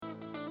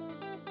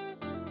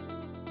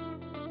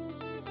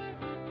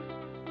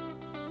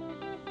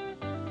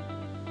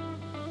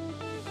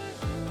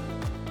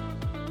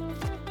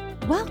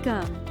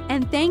Welcome,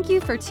 and thank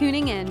you for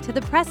tuning in to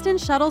the Preston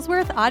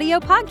Shuttlesworth Audio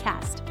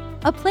Podcast,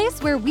 a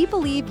place where we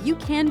believe you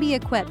can be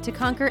equipped to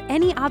conquer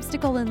any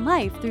obstacle in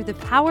life through the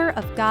power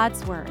of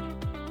God's Word.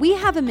 We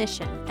have a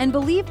mission and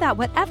believe that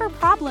whatever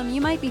problem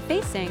you might be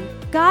facing,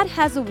 God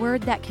has a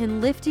word that can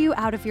lift you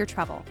out of your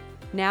trouble.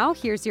 Now,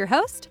 here's your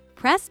host,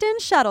 Preston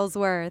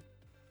Shuttlesworth.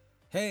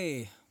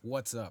 Hey,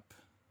 what's up?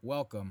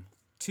 Welcome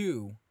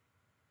to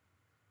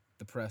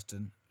the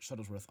Preston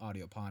Shuttlesworth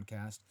Audio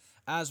Podcast.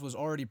 As was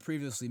already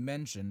previously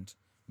mentioned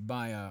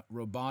by a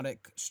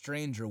robotic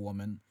stranger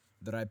woman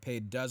that I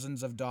paid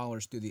dozens of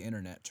dollars through the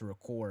internet to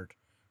record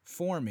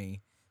for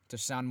me to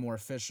sound more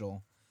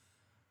official,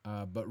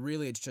 but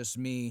really it's just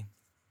me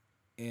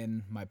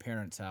in my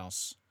parents'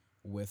 house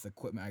with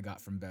equipment I got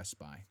from Best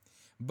Buy.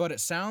 But it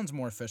sounds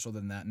more official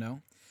than that,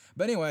 no?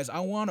 But anyways, I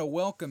want to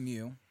welcome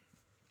you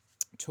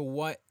to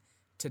what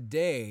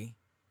today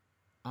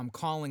I'm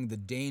calling the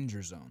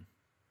Danger Zone,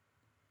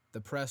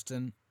 the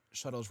Preston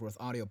Shuttlesworth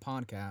Audio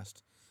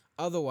Podcast,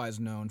 otherwise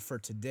known for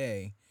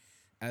today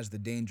as the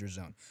Danger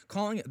Zone.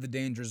 Calling it the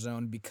Danger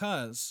Zone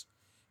because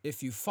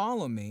if you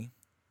follow me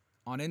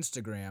on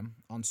Instagram,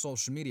 on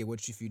social media,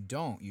 which if you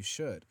don't, you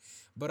should,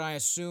 but I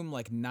assume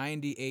like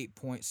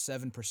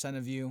 98.7%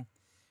 of you,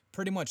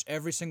 pretty much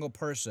every single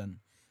person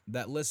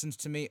that listens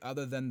to me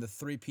other than the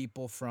 3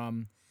 people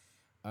from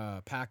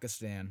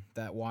Pakistan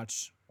that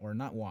watch, or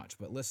not watch,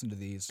 but listen to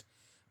these,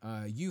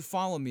 you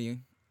follow me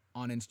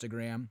on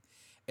Instagram,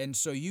 and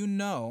so you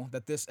know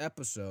that this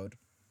episode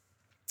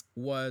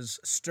was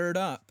stirred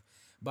up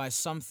by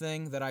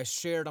something that I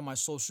shared on my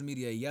social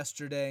media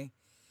yesterday,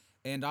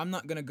 and I'm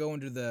not going to go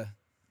into the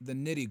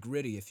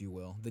nitty-gritty, if you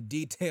will, the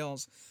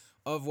details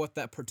of what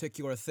that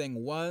particular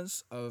thing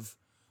was, of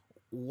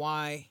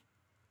why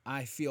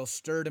I feel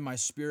stirred in my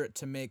spirit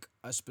to make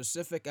a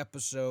specific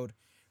episode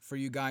for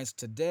you guys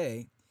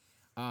today,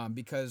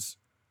 because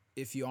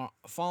if you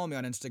follow me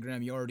on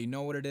Instagram, you already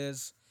know what it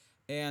is,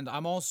 and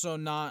I'm also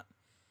not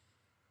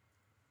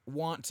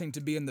wanting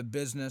to be in the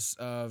business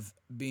of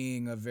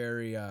being a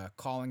very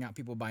calling out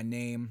people by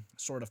name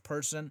sort of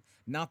person.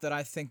 Not that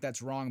I think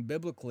that's wrong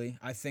biblically.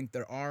 I think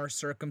there are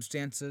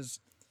circumstances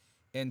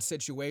and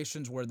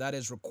situations where that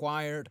is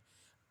required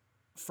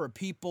for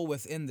people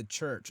within the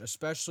church,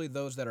 especially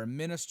those that are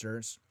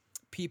ministers,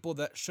 people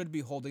that should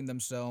be holding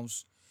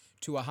themselves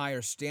to a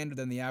higher standard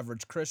than the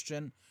average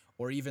Christian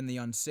or even the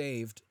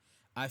unsaved.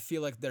 I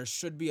feel like there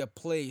should be a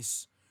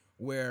place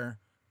where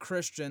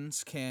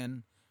Christians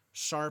can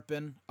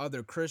sharpen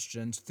other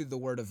Christians through the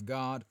Word of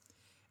God.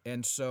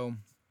 And so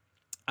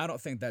I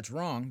don't think that's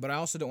wrong, but I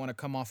also don't want to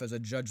come off as a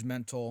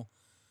judgmental,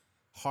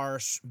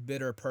 harsh,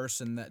 bitter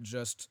person that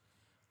just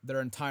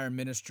their entire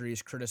ministry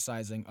is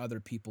criticizing other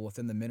people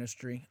within the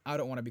ministry. I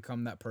don't want to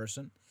become that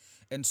person.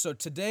 And so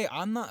today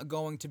I'm not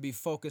going to be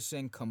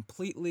focusing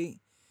completely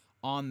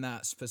on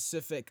that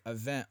specific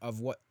event of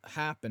what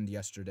happened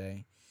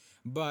yesterday,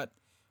 but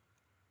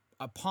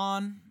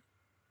upon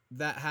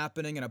that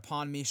happening and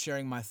upon me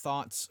sharing my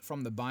thoughts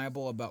from the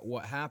Bible about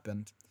what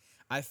happened,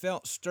 I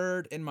felt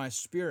stirred in my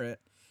spirit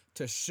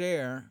to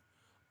share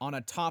on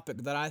a topic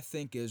that I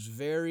think is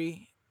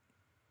very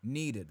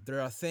needed. There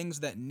are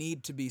things that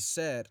need to be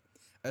said,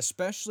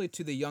 especially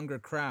to the younger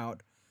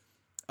crowd,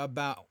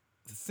 about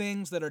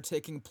things that are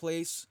taking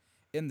place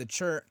in the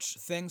church,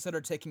 things that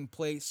are taking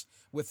place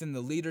within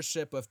the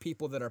leadership of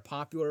people that are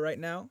popular right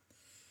now.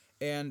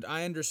 And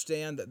I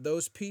understand that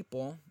those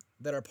people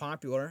that are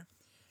popular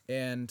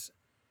and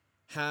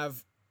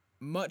have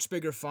much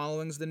bigger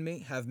followings than me,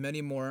 have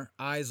many more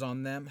eyes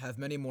on them, have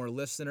many more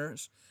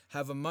listeners,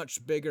 have a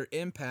much bigger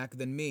impact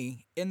than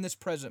me in this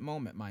present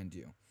moment, mind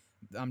you.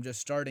 I'm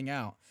just starting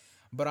out.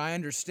 But I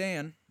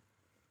understand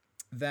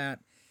that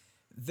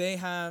they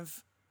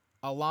have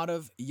a lot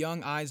of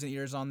young eyes and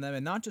ears on them,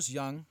 and not just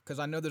young, because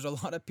I know there's a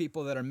lot of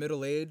people that are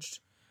middle-aged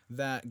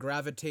that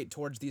gravitate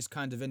towards these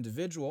kinds of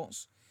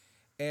individuals.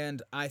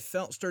 And I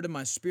felt stirred in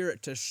my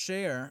spirit to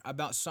share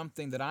about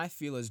something that I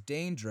feel is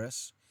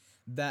dangerous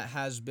that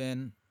has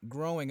been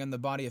growing in the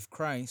body of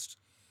Christ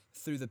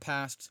through the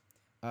past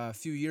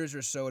few years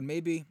or so, and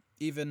maybe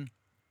even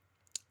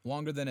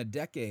longer than a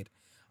decade.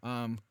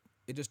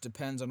 It just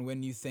depends on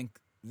when you think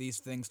these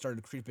things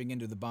started creeping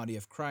into the body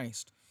of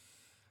Christ.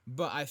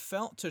 But I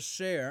felt to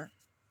share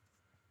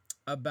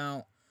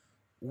about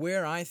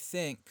where I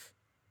think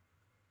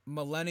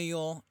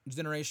millennial,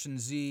 Generation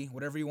Z,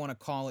 whatever you want to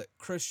call it,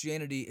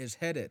 Christianity is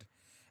headed,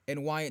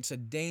 and why it's a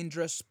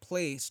dangerous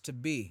place to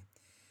be.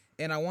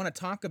 And I want to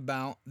talk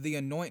about the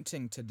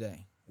anointing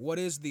today. What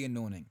is the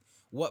anointing?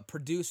 What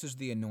produces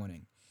the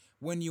anointing?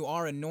 When you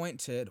are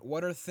anointed,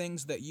 what are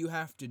things that you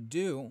have to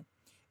do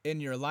in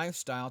your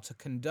lifestyle to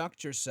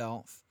conduct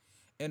yourself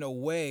in a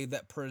way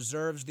that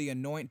preserves the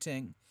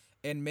anointing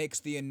and makes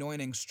the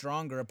anointing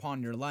stronger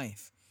upon your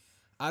life?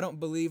 I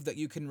don't believe that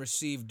you can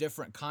receive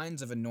different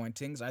kinds of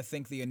anointings. I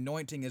think the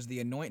anointing is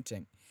the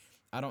anointing.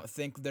 I don't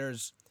think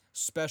there's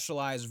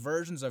specialized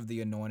versions of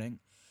the anointing.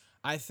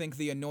 I think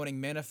the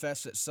anointing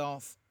manifests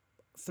itself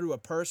through a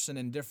person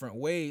in different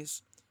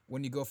ways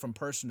when you go from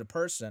person to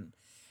person,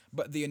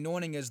 but the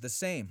anointing is the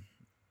same.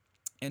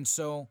 And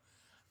so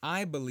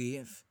I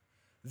believe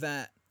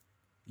that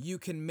you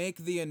can make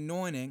the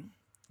anointing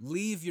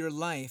leave your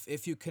life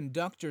if you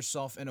conduct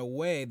yourself in a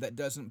way that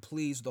doesn't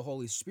please the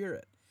Holy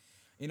Spirit.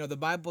 You know, the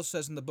Bible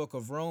says in the book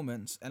of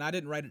Romans, and I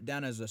didn't write it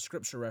down as a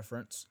scripture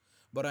reference,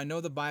 but I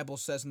know the Bible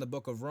says in the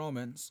book of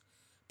Romans,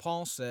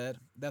 Paul said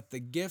that the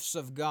gifts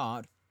of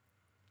God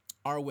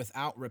are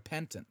without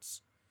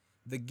repentance.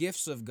 The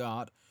gifts of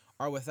God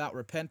are without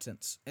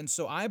repentance. And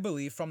so I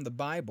believe from the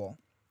Bible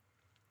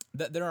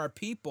that there are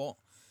people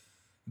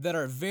that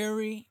are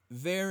very,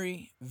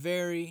 very,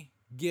 very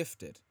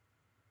gifted,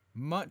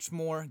 much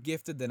more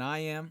gifted than I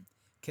am,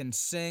 can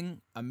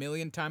sing a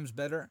million times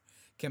better,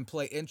 can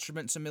play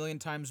instruments a million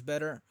times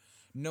better,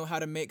 know how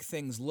to make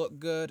things look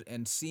good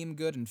and seem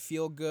good and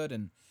feel good,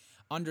 and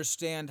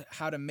understand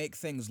how to make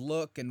things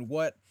look and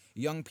what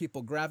young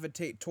people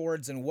gravitate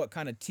towards and what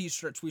kind of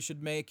t-shirts we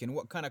should make and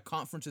what kind of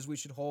conferences we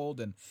should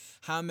hold and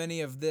how many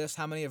of this,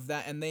 how many of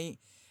that. And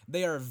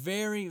they are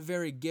very,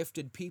 very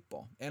gifted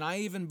people. And I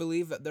even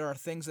believe that there are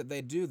things that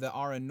they do that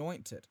are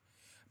anointed.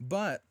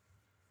 But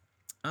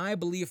I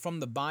believe from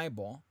the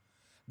Bible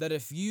that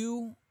if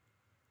you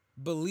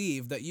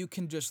believe that you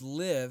can just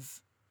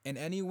live in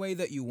any way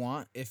that you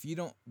want, if you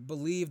don't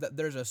believe that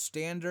there's a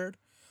standard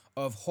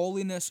of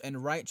holiness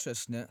and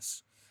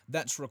righteousness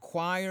that's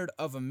required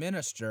of a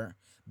minister,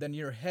 then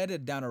you're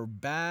headed down a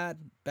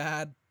bad,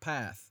 bad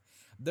path.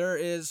 There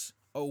is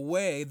a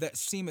way that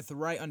seemeth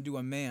right unto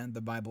a man,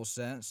 the Bible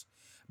says,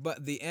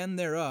 but the end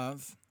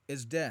thereof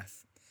is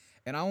death.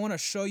 And I want to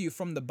show you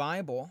from the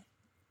Bible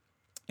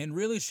and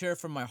really share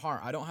from my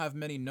heart. I don't have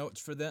many notes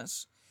for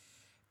this.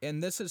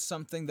 And this is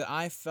something that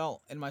I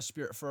felt in my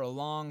spirit for a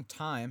long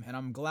time, and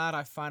I'm glad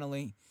I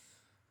finally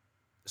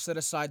set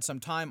aside some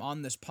time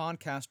on this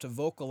podcast to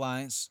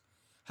vocalize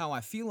how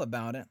I feel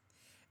about it.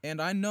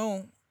 And I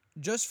know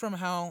just from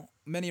how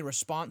many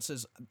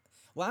responses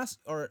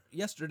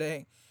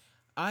yesterday,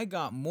 I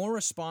got more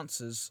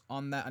responses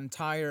on that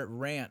entire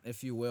rant,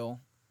 if you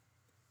will.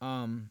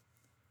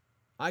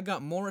 I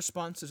got more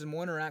responses and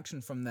more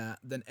interaction from that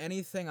than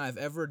anything I've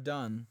ever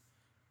done,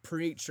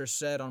 preached or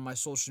said on my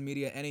social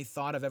media, any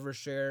thought I've ever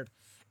shared,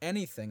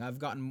 anything.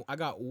 I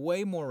got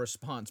way more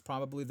response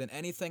probably than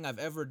anything I've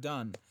ever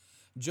done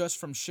just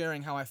from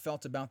sharing how I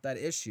felt about that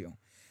issue.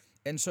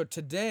 And so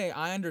today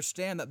I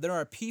understand that there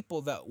are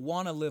people that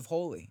want to live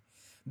holy.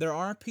 There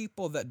are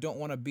people that don't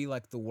want to be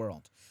like the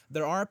world.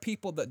 There are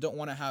people that don't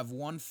want to have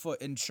one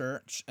foot in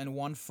church and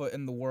one foot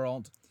in the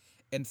world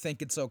and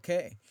think it's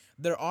okay.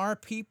 There are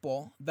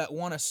people that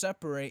want to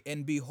separate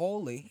and be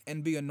holy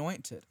and be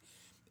anointed.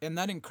 And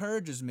that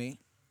encourages me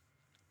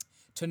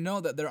to know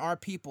that there are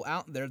people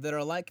out there that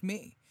are like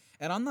me.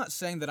 And I'm not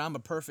saying that I'm a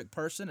perfect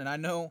person, and I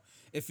know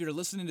if you're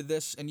listening to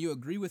this and you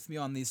agree with me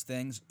on these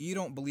things, you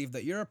don't believe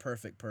that you're a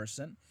perfect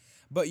person,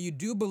 but you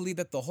do believe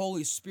that the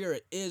Holy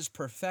Spirit is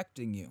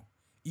perfecting you.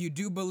 You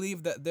do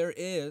believe that there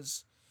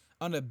is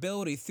an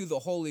ability through the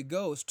Holy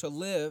Ghost to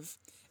live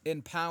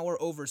in power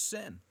over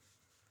sin.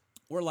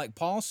 Or like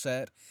Paul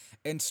said,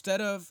 instead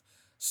of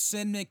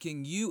sin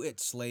making you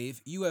its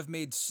slave, you have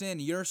made sin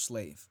your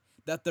slave.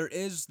 That there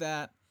is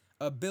that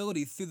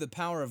ability through the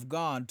power of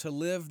God to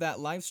live that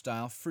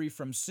lifestyle free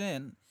from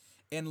sin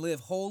and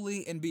live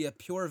holy and be a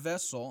pure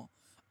vessel,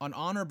 an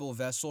honorable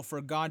vessel for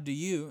God to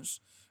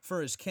use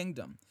for his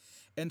kingdom.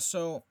 And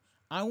so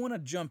I want to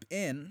jump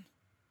in.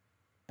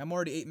 I'm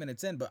already 8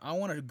 minutes in, but I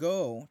want to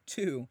go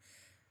to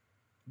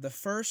the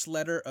first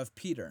letter of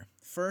Peter,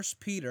 1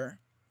 Peter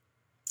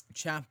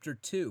chapter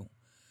 2.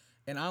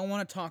 And I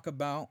want to talk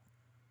about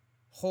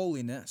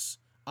holiness.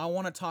 I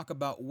want to talk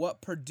about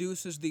what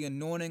produces the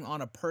anointing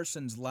on a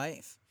person's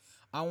life.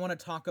 I want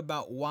to talk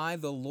about why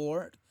the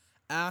Lord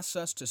asks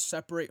us to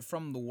separate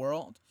from the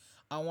world.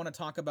 I want to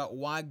talk about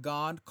why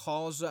God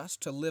calls us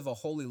to live a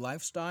holy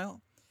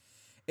lifestyle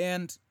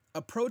and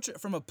approach it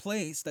from a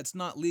place that's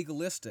not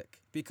legalistic,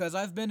 because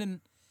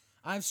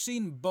I've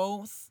seen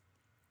both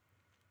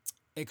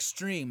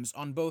extremes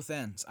on both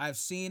ends. I've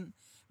seen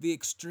the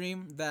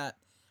extreme that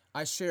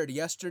I shared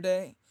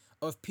yesterday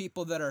of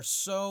people that are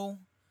so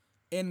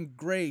in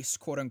grace,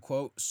 quote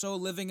unquote, so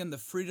living in the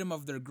freedom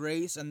of their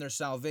grace and their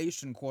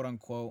salvation, quote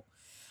unquote,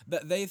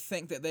 that they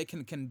think that they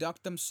can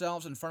conduct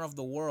themselves in front of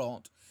the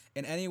world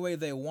in any way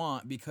they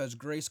want because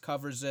grace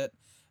covers it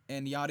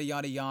and yada,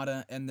 yada,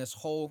 yada, and this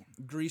whole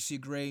greasy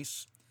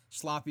grace,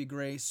 sloppy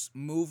grace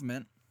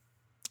movement.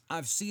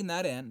 I've seen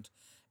that end,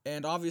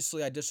 and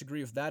obviously I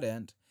disagree with that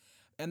end.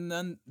 And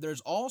then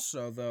there's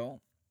also,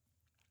 though,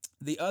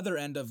 the other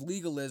end of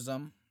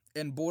legalism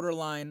and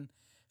borderline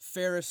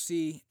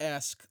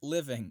Pharisee-esque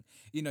living.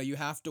 You know, you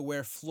have to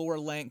wear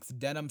floor-length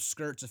denim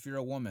skirts if you're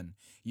a woman.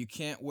 You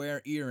can't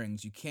wear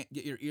earrings. You can't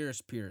get your ears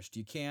pierced.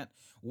 You can't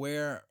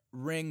wear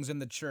rings in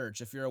the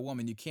church if you're a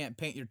woman. You can't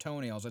paint your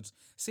toenails. It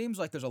seems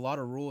like there's a lot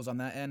of rules on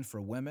that end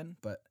for women,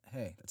 but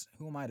hey,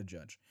 who am I to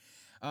judge?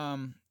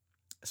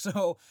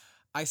 So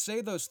I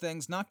say those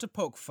things not to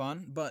poke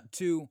fun, but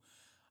to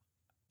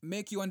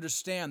make you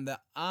understand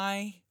that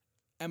I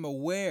am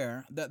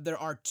aware that there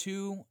are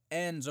two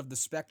ends of the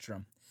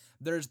spectrum.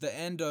 There's the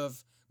end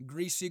of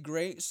greasy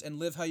grace and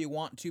live how you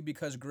want to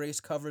because grace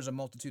covers a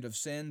multitude of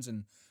sins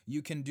and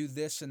you can do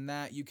this and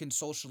that. You can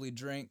socially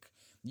drink.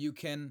 You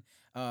can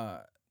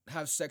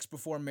have sex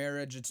before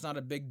marriage. It's not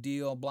a big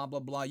deal, blah, blah,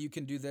 blah. You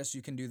can do this,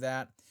 you can do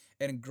that.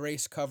 And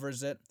grace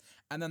covers it.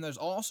 And then there's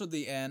also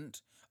the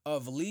end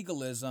of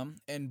legalism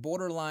and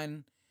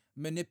borderline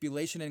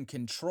manipulation and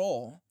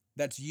control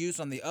that's used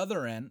on the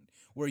other end,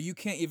 where you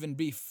can't even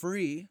be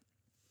free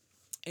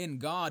in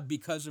God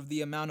because of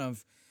the amount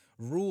of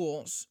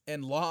rules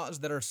and laws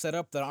that are set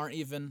up that aren't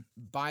even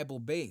Bible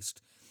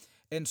based.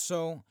 And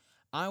so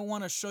I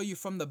want to show you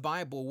from the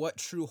Bible what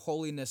true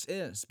holiness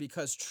is,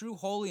 because true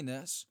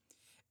holiness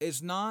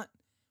is not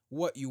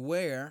what you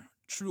wear.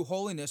 True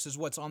holiness is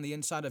what's on the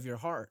inside of your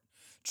heart.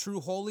 True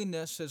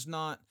holiness is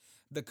not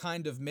the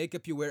kind of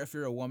makeup you wear if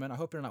you're a woman. I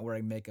hope you're not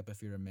wearing makeup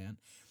if you're a man.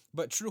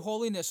 But true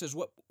holiness is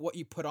what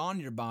you put on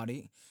your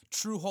body.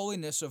 True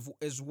holiness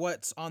is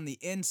what's on the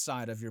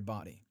inside of your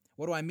body.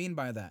 What do I mean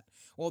by that?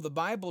 Well, the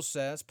Bible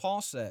says,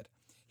 Paul said,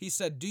 he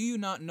said, do you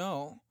not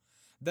know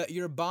that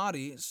your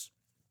bodies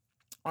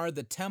are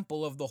the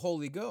temple of the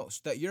Holy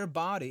Ghost? That your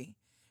body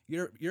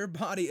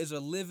is a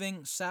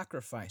living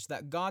sacrifice,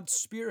 that God's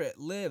Spirit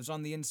lives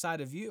on the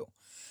inside of you.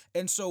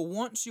 And so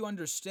once you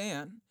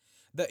understand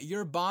that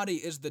your body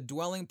is the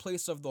dwelling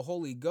place of the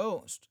Holy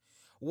Ghost,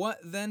 what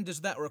then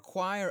does that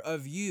require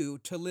of you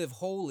to live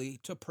holy,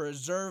 to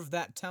preserve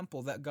that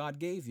temple that God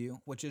gave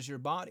you, which is your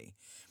body?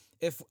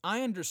 If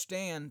I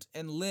understand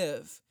and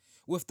live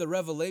with the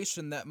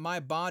revelation that my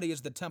body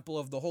is the temple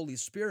of the Holy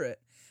Spirit,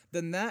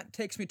 then that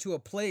takes me to a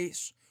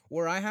place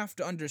where I have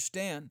to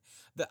understand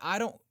that I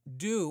don't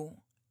do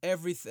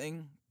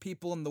everything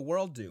people in the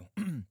world do.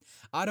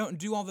 I don't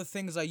do all the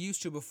things I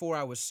used to before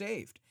I was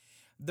saved.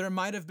 There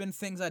might have been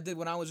things I did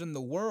when I was in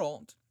the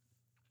world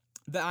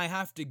that I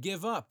have to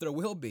give up. There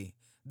will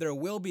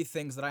be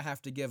things that I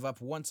have to give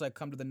up once I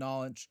come to the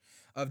knowledge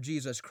of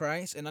Jesus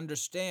Christ and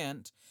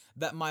understand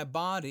that my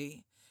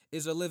body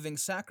is a living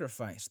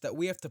sacrifice, that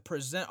we have to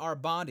present our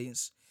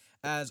bodies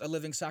as a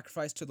living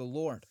sacrifice to the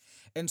Lord.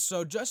 And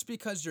so just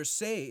because you're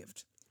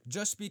saved,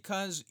 just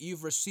because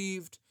you've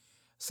received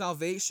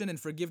salvation and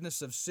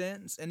forgiveness of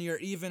sins, and you're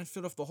even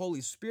filled with the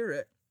Holy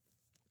Spirit,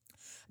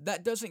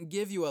 that doesn't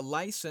give you a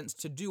license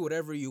to do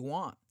whatever you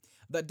want.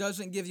 That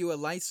doesn't give you a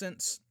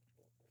license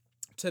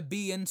to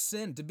be in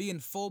sin, to be in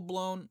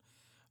full-blown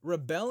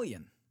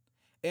rebellion.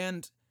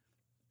 And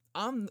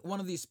I'm one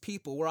of these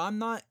people where I'm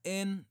not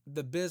in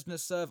the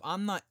business of,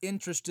 I'm not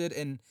interested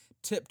in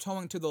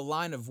tiptoeing to the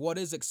line of what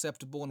is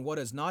acceptable and what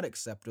is not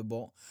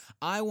acceptable.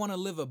 I want to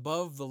live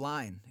above the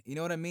line. You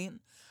know what I mean?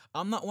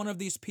 I'm not one of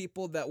these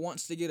people that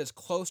wants to get as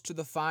close to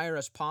the fire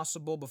as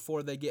possible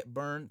before they get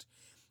burned.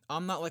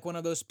 I'm not like one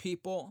of those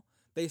people.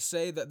 They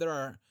say that there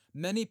are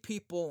many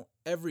people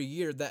every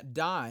year that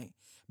die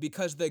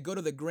because they go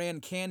to the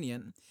Grand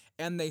Canyon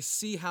and they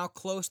see how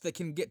close they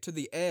can get to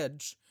the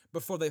edge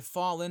before they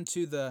fall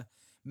into the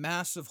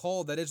massive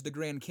hole that is the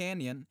Grand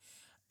Canyon.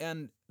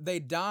 And they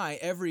die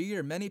every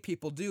year. Many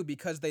people do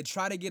because they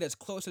try to get as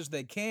close as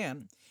they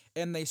can,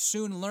 and they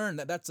soon learn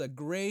that that's a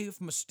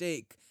grave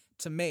mistake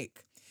to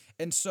make.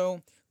 And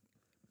so,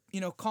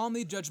 call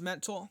me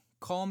judgmental,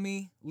 call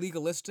me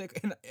legalistic,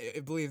 and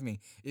believe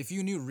me, if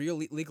you knew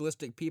real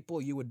legalistic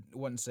people, you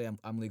wouldn't say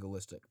I'm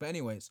legalistic. But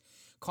anyways,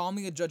 call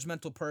me a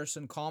judgmental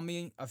person, call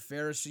me a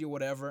Pharisee or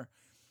whatever.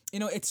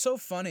 It's so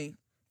funny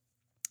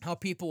how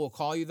people will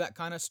call you that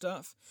kind of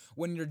stuff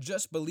when you're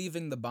just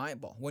believing the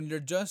Bible, when you're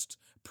just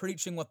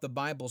preaching what the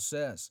Bible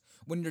says,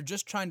 when you're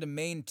just trying to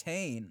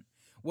maintain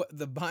what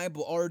the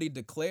Bible already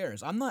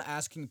declares. I'm not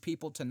asking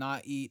people to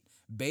not eat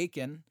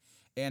bacon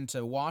and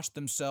to wash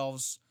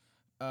themselves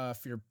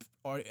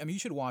you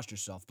should wash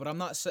yourself, but I'm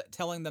not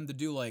telling them to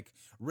do like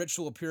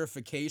ritual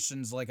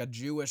purifications like a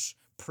Jewish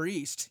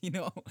priest,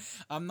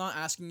 I'm not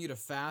asking you to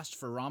fast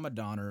for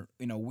Ramadan or,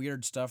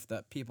 weird stuff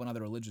that people in other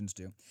religions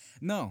do.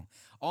 No,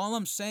 all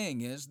I'm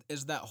saying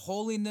is that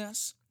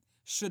holiness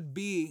should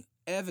be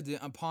evident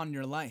upon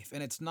your life,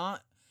 and it's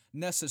not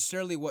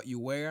necessarily what you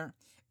wear.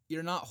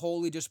 You're not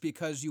holy just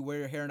because you wear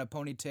your hair in a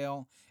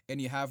ponytail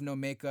and you have no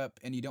makeup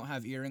and you don't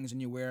have earrings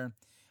and you wear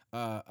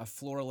a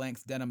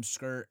floor-length denim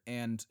skirt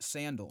and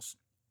sandals.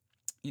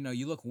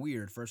 You look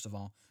weird, first of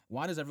all.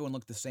 Why does everyone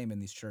look the same in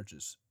these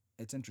churches?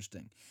 It's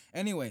interesting.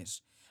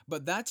 Anyways,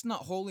 but that's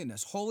not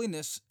holiness.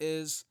 Holiness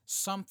is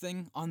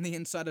something on the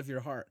inside of your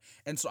heart.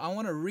 And so I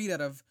want to read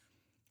out of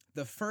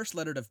the first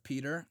letter of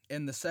Peter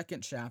in the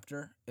 2nd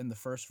chapter in the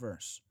 1st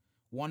verse,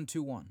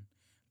 1-1.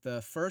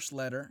 The first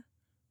letter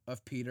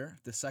of Peter,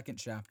 the 2nd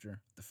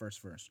chapter, the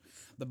 1st verse.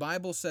 The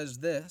Bible says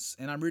this,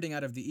 and I'm reading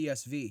out of the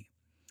ESV.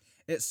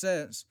 It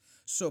says,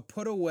 "So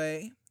put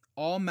away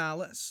all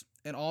malice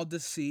and all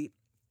deceit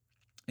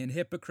and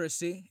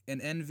hypocrisy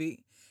and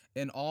envy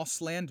and all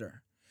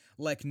slander.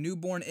 Like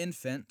newborn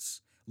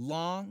infants,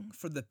 long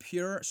for the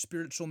pure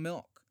spiritual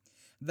milk,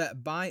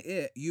 that by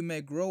it you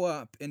may grow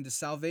up into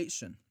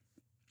salvation,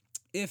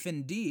 if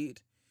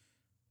indeed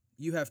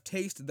you have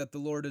tasted that the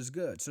Lord is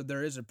good." So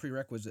there is a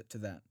prerequisite to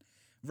that.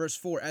 Verse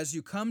 4, "As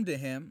you come to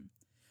him,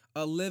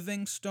 a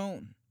living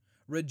stone,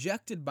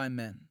 rejected by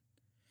men,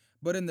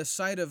 but in the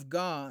sight of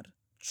God,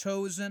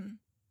 chosen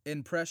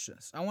and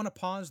precious. I want to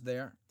pause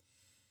there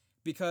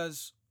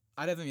because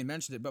I haven't even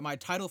mentioned it, but my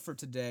title for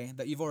today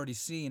that you've already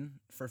seen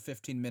for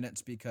 15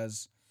 minutes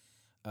because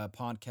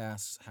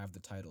podcasts have the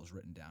titles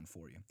written down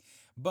for you.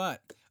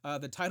 But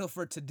the title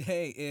for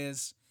today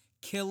is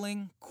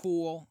Killing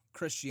Cool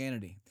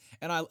Christianity.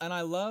 And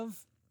I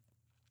love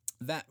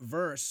that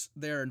verse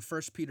there in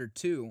 1 Peter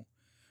 2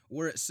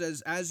 where it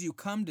says, as you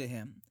come to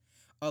him,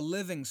 a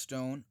living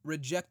stone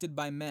rejected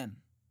by men,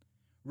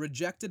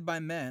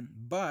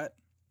 but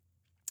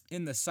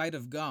in the sight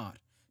of God,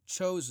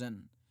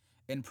 chosen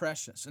and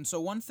precious. And so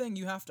one thing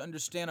you have to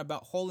understand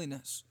about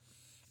holiness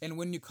and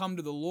when you come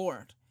to the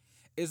Lord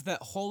is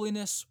that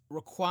holiness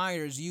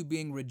requires you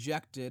being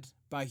rejected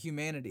by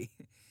humanity.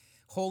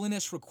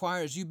 Holiness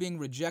requires you being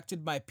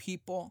rejected by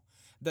people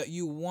that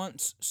you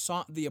once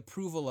sought the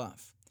approval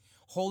of.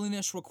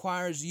 Holiness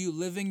requires you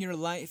living your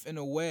life in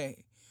a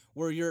way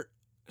where you're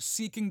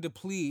seeking to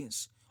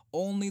please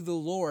only the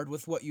Lord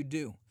with what you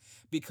do.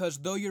 Because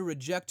though you're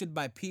rejected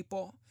by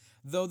people,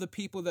 though the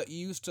people that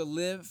you used to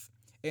live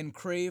and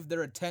crave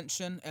their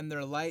attention and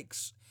their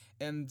likes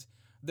and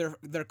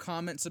their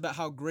comments about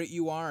how great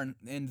you are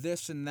and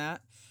this and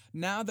that,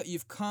 now that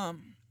you've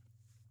come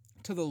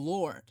to the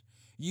Lord,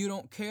 you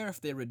don't care if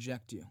they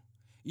reject you.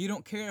 You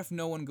don't care if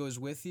no one goes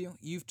with you.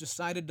 You've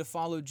decided to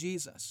follow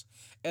Jesus.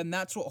 And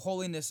that's what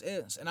holiness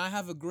is. And I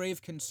have a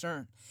grave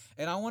concern.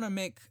 And I want to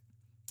make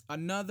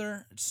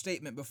another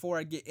statement before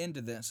I get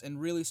into this and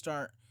really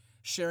start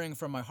sharing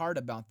from my heart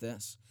about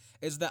this,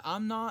 is that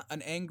I'm not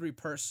an angry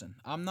person.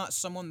 I'm not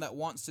someone that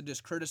wants to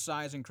just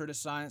criticize and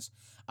criticize.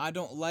 I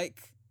don't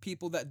like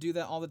people that do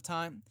that all the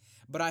time.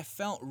 But I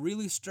felt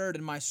really stirred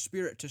in my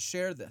spirit to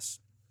share this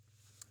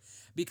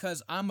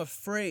because I'm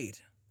afraid.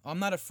 I'm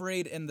not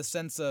afraid in the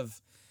sense of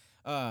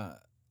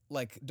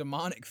like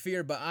demonic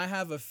fear, but I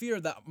have a fear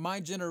that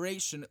my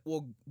generation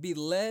will be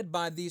led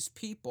by these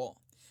people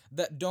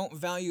that don't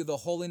value the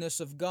holiness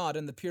of God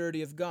and the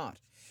purity of God.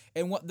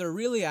 And what they're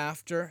really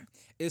after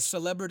is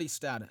celebrity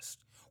status.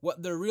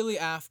 What they're really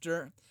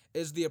after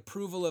is the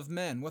approval of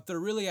men. What they're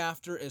really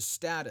after is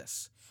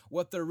status.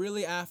 What they're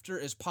really after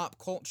is pop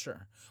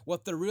culture.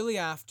 What they're really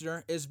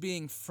after is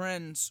being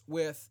friends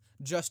with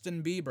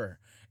Justin Bieber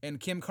and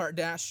Kim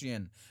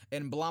Kardashian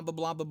and blah, blah,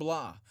 blah, blah,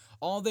 blah.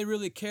 All they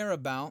really care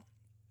about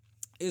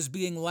is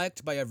being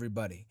liked by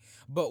everybody.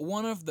 But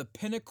one of the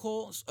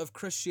pinnacles of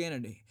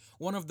Christianity,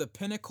 one of the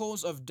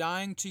pinnacles of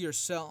dying to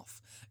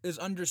yourself is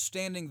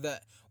understanding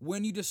that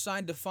when you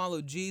decide to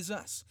follow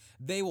Jesus,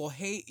 they will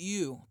hate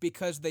you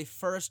because they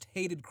first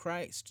hated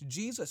Christ.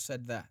 Jesus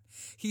said that.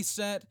 He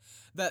said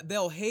that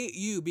they'll hate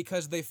you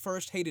because they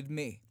first hated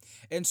me.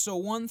 And so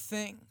one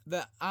thing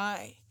that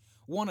I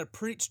want to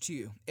preach to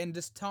you and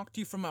just talk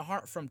to you from my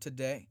heart from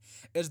today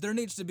is there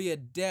needs to be a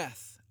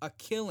death, a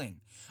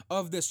killing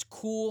of this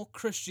cool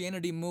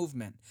Christianity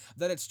movement,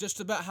 that it's just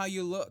about how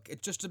you look.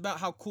 It's just about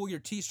how cool your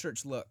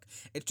t-shirts look.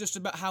 It's just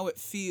about how it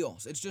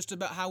feels. It's just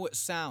about how it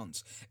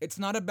sounds. It's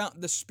not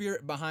about the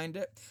spirit behind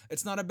it.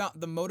 It's not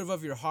about the motive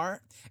of your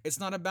heart. It's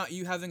not about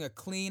you having a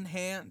clean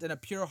hand and a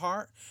pure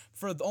heart,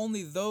 for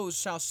only those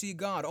shall see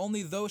God.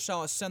 Only those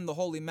shall ascend the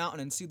holy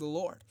mountain and see the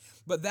Lord.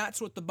 But that's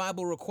what the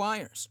Bible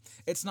requires.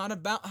 It's not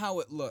about how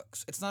it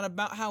looks. It's not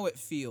about how it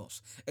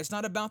feels. It's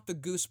not about the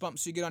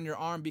goosebumps you get on your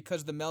arm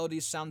because the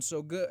melodies sound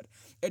so good.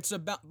 It's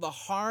about the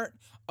heart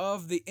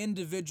of the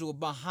individual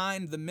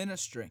behind the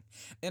ministry.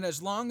 And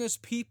as long as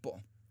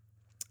people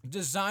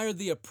desire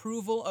the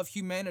approval of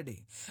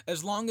humanity,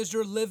 as long as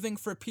you're living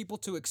for people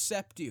to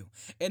accept you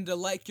and to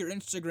like your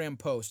Instagram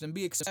post and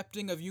be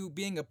accepting of you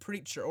being a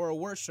preacher or a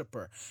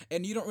worshiper,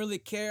 and you don't really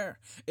care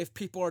if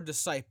people are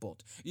discipled,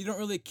 you don't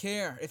really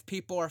care if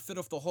people are filled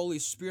with the Holy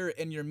Spirit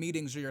in your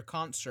meetings or your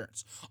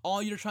concerts,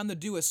 all you're trying to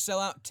do is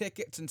sell out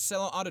tickets and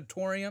sell out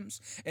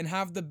auditoriums and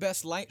have the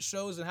best light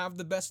shows and have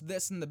the best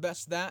this and the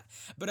best that,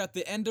 but at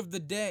the end of the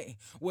day,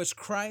 was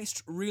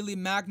Christ really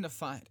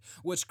magnified?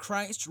 Was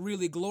Christ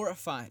really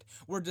glorified?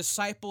 Were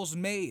disciples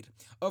made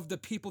of the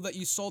people that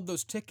you sold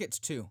those tickets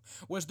to?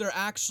 Was there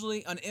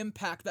actually an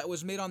impact that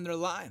was made on their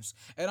lives?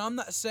 And I'm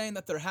not saying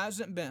that there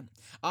hasn't been.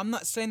 I'm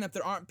not saying that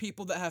there aren't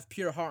people that have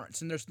pure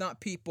hearts and there's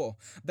not people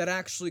that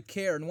actually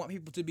care and want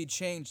people to be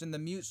changed in the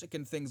music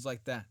and things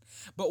like that.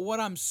 But what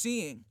I'm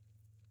seeing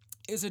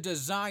is a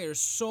desire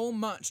so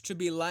much to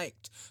be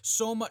liked,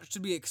 so much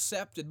to be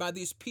accepted by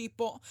these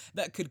people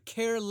that could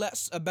care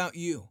less about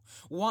you.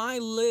 Why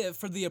live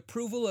for the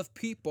approval of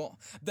people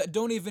that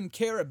don't even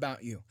care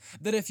about you?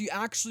 That if you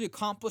actually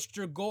accomplished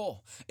your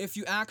goal, if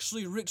you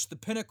actually reached the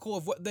pinnacle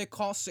of what they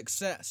call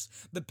success,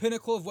 the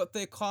pinnacle of what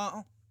they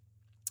call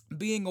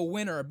being a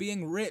winner or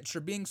being rich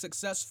or being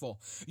successful,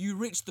 you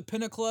reach the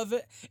pinnacle of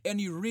it and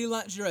you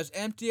realize you're as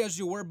empty as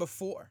you were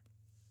before.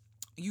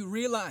 You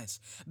realize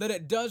that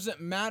it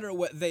doesn't matter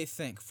what they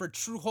think. For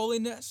true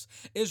holiness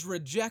is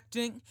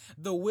rejecting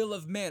the will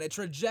of man. It's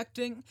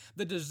rejecting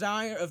the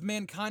desire of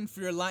mankind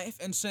for your life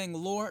and saying,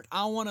 Lord,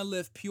 I want to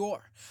live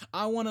pure.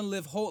 I want to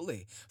live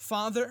holy.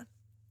 Father,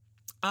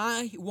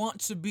 I want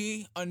to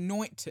be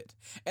anointed,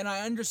 and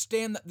I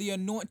understand that the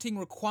anointing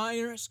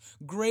requires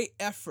great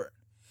effort.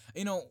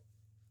 You know,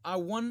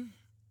 one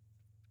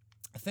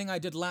thing I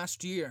did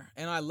last year,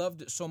 and I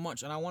loved it so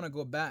much, and I want to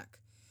go back,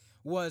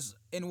 was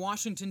in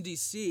Washington,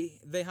 D.C.,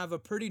 they have a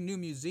pretty new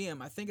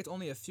museum. I think it's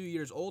only a few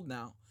years old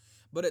now,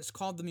 but it's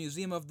called the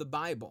Museum of the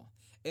Bible,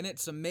 and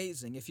it's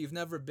amazing. If you've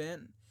never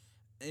been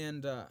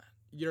and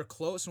you're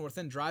close and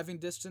within driving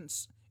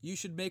distance, you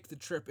should make the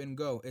trip and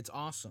go. It's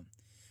awesome.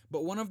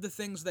 But one of the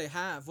things they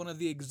have, one of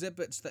the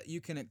exhibits that you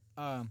can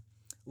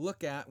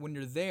look at when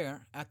you're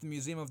there at the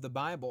Museum of the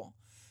Bible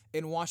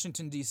in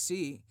Washington,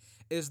 D.C.,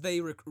 is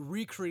they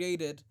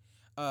recreated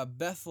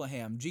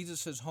Bethlehem,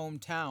 Jesus'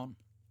 hometown,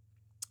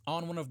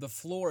 on one of the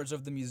floors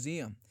of the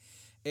museum.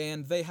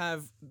 And they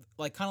have,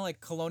 like, kind of like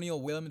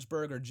Colonial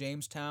Williamsburg or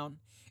Jamestown.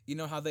 You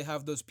know how they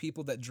have those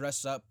people that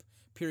dress up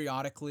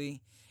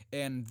periodically,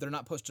 and they're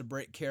not supposed to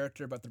break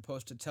character, but they're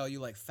supposed to tell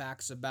you, like,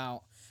 facts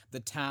about the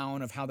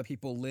town, of how the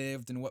people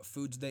lived and what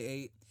foods they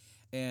ate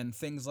and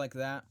things like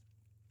that.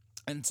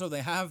 And so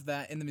they have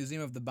that in the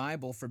Museum of the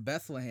Bible for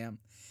Bethlehem.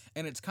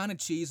 And it's kind of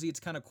cheesy, it's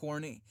kind of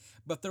corny.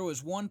 But there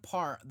was one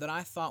part that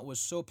I thought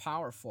was so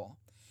powerful,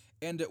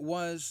 and it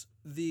was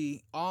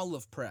the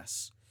olive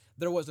press.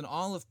 There was an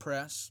olive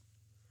press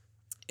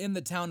in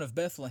the town of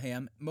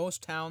Bethlehem.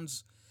 Most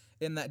towns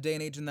in that day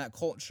and age, in that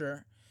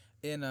culture,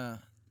 in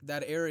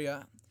that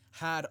area,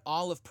 had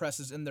olive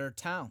presses in their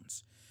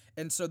towns.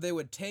 And so they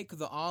would take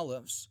the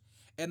olives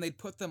and they'd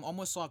put them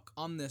almost like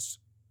on this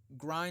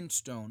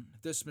grindstone,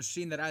 this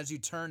machine that as you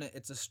turn it,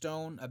 it's a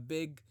stone, a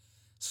big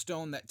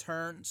stone that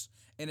turns,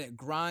 and it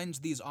grinds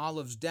these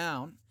olives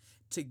down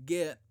to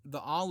get the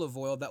olive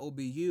oil that will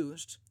be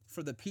used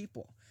for the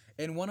people.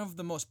 And one of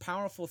the most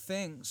powerful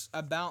things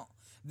about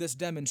this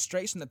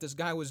demonstration that this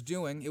guy was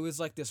doing, it was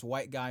like this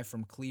white guy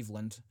from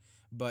Cleveland,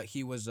 but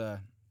he was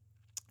a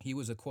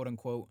quote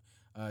unquote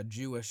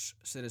Jewish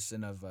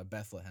citizen of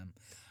Bethlehem.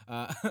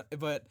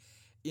 But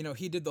you know,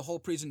 he did the whole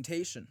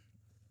presentation,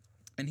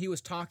 and he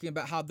was talking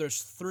about how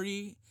there's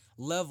 3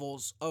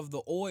 levels of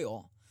the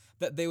oil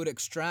that they would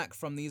extract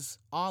from these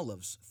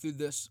olives through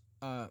this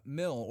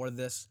mill or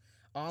this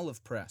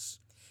olive press.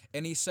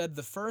 And he said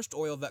the first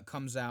oil that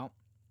comes out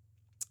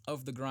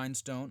of the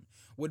grindstone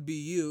would be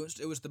used,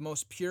 it was the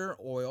most pure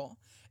oil,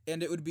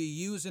 and it would be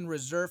used in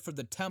reserve for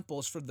the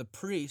temples for the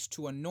priests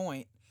to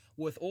anoint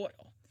with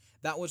oil.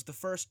 That was the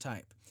first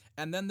type.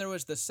 And then there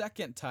was the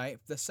second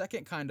type. The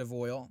second kind of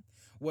oil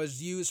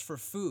was used for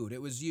food.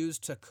 It was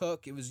used to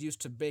cook. It was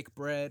used to bake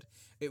bread.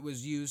 It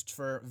was used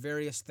for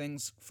various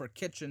things, for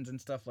kitchens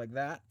and stuff like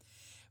that.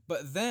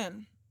 But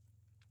then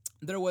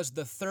there was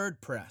the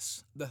third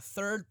press. The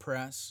third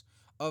press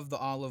of the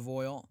olive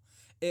oil,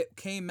 it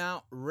came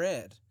out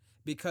red,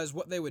 because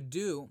what they would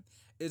do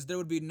is there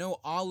would be no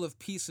olive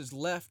pieces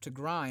left to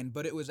grind,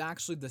 but it was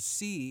actually the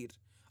seed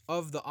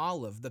of the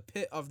olive, the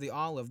pit of the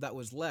olive that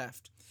was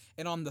left.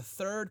 And on the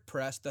third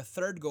press, the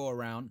third go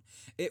around,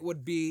 it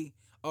would be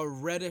a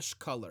reddish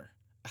color.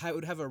 It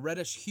would have a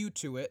reddish hue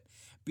to it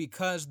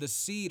because the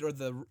seed or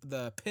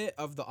the pit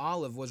of the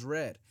olive was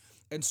red.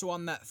 And so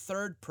on that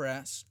third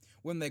press,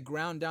 when they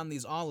ground down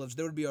these olives,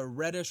 there would be a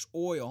reddish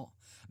oil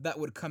that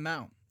would come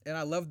out. And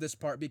I love this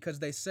part because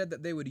they said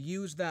that they would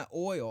use that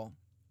oil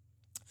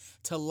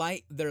to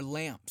light their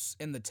lamps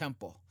in the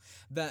temple.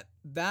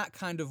 That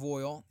kind of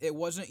oil, it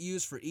wasn't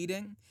used for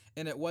eating,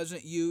 and it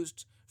wasn't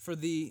used for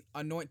the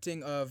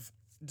anointing of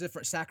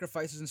different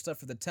sacrifices and stuff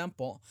for the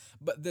temple.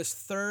 But this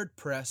third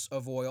press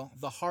of oil,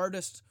 the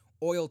hardest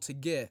oil to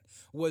get,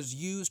 was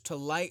used to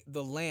light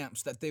the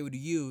lamps that they would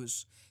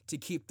use to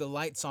keep the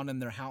lights on in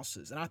their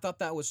houses. And I thought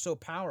that was so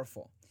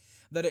powerful,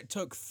 that it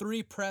took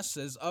 3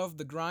 presses of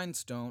the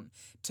grindstone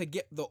to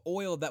get the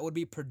oil that would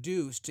be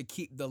produced to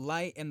keep the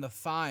light and the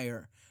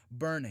fire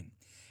burning.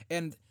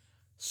 And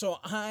so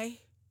I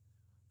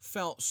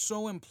felt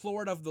so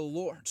implored of the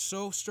Lord,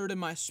 so stirred in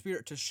my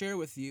spirit to share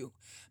with you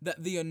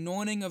that the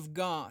anointing of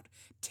God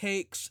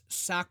takes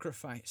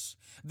sacrifice.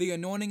 The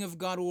anointing of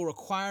God will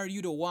require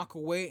you to walk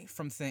away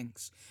from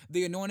things.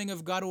 The anointing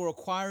of God will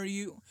require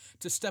you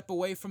to step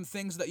away from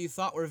things that you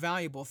thought were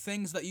valuable,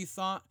 things that you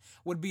thought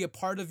would be a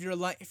part of your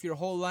life, your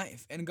whole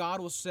life. And God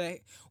will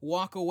say,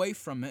 walk away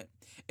from it.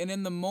 And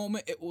in the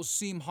moment, it will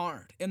seem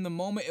hard. In the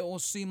moment, it will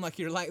seem like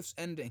your life's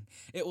ending.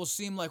 It will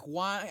seem like,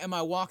 why am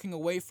I walking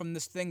away from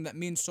this thing that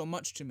means so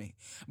much to me?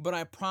 But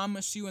I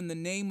promise you in the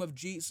name of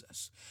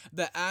Jesus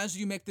that as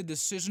you make the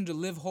decision to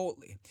live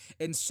holy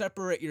and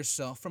separate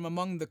yourself from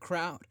among the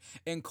crowd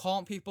and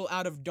call people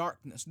out of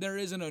darkness, there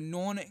is an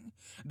anointing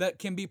that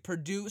can be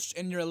produced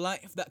in your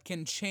life that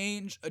can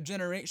change a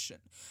generation.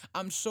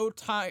 I'm so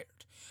tired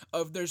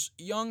of there's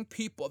young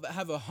people that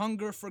have a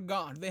hunger for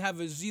God. They have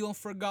a zeal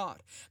for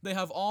God. They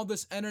have all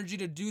this energy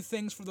to do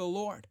things for the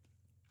Lord.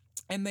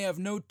 and they have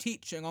no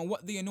teaching on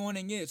what the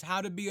anointing is,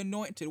 how to be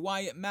anointed,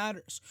 why it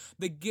matters,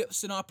 the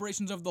gifts and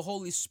operations of the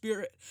Holy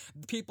Spirit.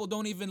 People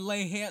don't even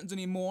lay hands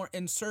anymore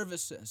in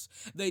services.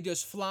 They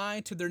just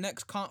fly to their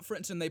next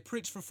conference and they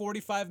preach for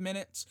 45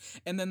 minutes,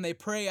 and then they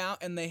pray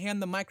out and they hand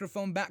the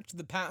microphone back to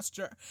the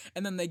pastor,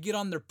 and then they get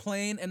on their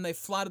plane and they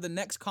fly to the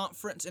next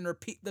conference and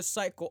repeat the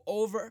cycle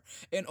over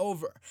and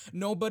over.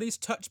 Nobody's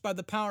touched by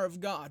the power of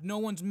God. No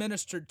one's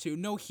ministered to.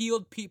 No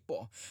healed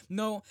people.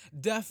 No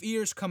deaf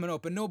ears coming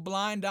open. No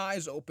blind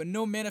eyes open,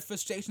 no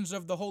manifestations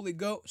of the Holy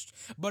Ghost.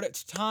 But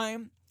it's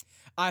time,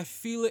 I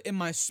feel it in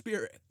my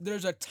spirit.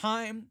 There's a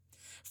time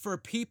for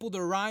people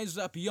to rise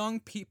up, young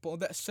people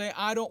that say,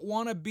 I don't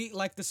want to be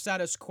like the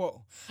status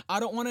quo. I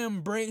don't want to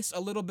embrace a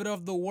little bit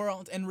of the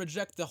world and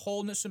reject the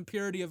wholeness and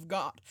purity of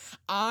God.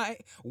 I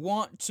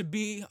want to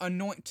be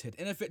anointed.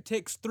 And if it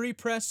takes 3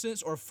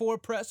 presses or 4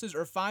 presses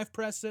or 5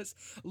 presses,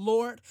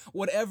 Lord,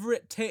 whatever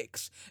it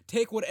takes,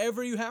 take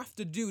whatever you have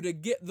to do to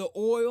get the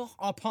oil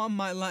upon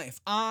my life.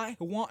 I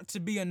want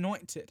to be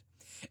anointed.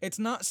 It's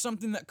not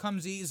something that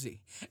comes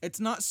easy. It's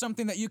not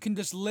something that you can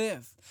just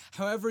live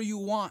however you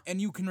want and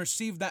you can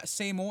receive that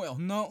same oil.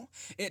 No,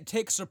 it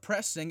takes a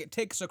pressing. It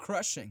takes a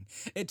crushing.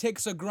 It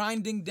takes a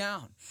grinding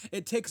down.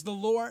 It takes the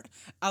Lord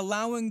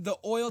allowing the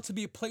oil to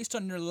be placed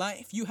on your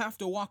life. You have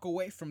to walk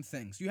away from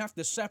things. You have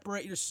to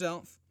separate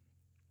yourself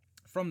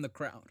from the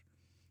crowd.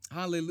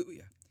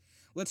 Hallelujah.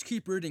 Let's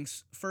keep reading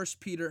 1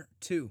 Peter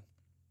 2.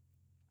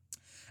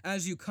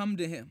 As you come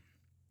to him,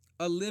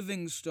 a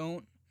living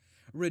stone,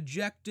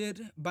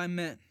 rejected by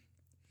men,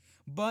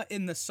 but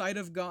in the sight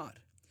of God,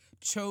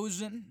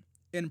 chosen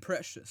and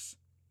precious.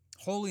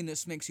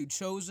 Holiness makes you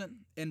chosen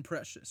and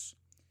precious.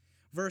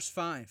 Verse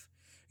 5,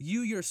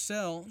 you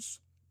yourselves,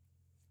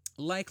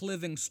 like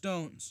living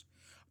stones,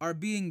 are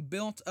being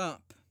built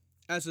up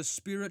as a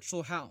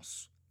spiritual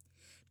house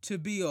to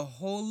be a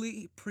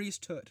holy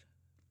priesthood.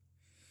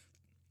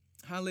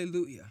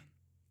 Hallelujah.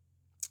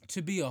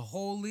 To be a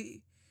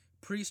holy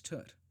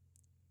priesthood.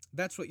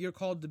 That's what you're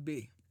called to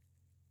be.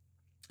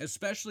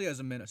 Especially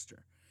as a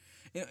minister.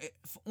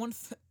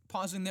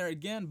 Pausing there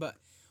again, but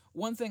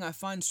one thing I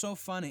find so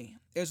funny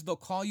is they'll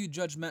call you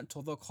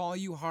judgmental, they'll call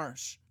you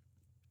harsh,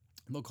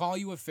 they'll call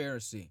you a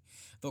Pharisee,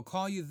 they'll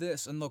call you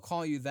this and they'll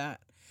call you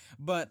that,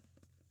 but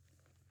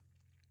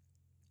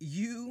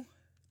you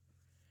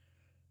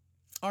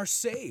are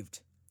saved.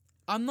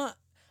 I'm not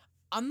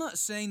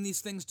saying these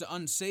things to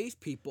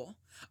unsaved people.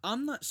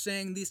 I'm not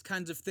saying these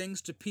kinds of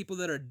things to people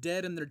that are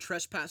dead in their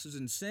trespasses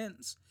and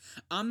sins.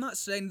 I'm not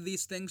saying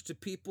these things to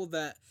people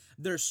that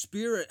their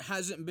spirit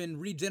hasn't been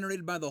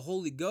regenerated by the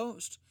Holy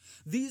Ghost.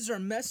 These are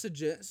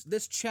messages.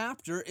 This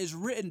chapter is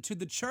written to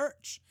the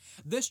church.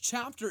 This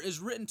chapter is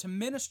written to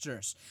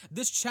ministers.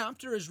 This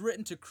chapter is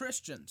written to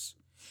Christians.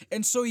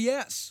 And so,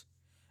 yes,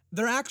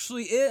 there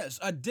actually is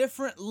a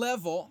different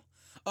level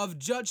of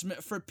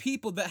judgment for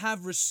people that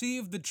have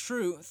received the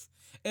truth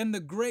and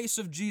the grace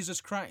of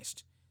Jesus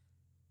Christ.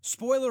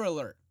 Spoiler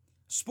alert.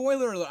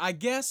 Spoiler alert. I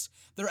guess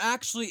there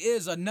actually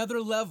is another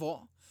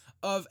level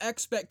of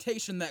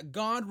expectation that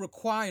God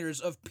requires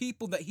of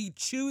people that he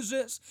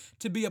chooses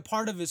to be a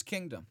part of his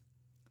kingdom.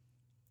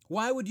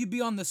 Why would you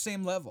be on the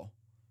same level?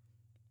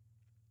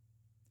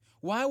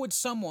 Why would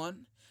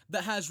someone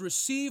that has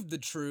received the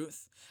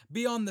truth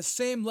be on the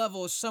same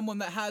level as someone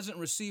that hasn't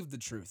received the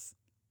truth?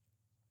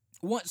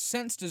 What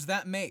sense does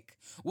that make?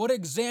 What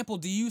example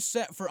do you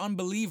set for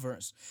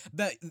unbelievers?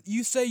 That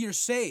you say you're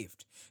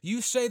saved. You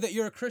say that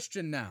you're a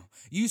Christian now.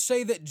 You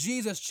say that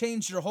Jesus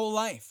changed your whole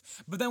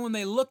life. But then when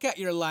they look at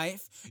your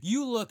life,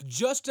 you look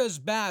just as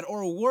bad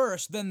or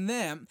worse than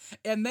them,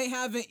 and they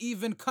haven't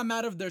even come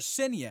out of their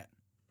sin yet.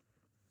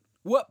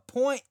 What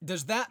point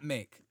does that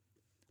make?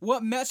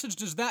 What message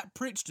does that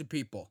preach to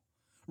people?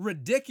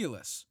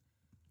 Ridiculous.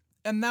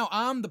 And now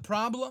I'm the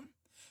problem?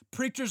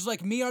 Preachers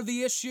like me are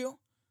the issue?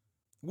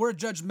 We're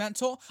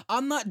judgmental.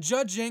 I'm not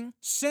judging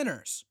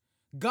sinners.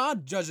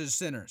 God judges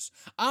sinners.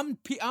 I'm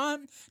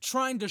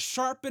trying to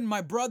sharpen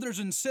my brothers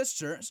and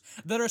sisters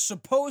that are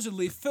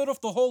supposedly filled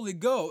with the Holy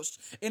Ghost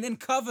and in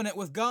covenant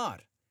with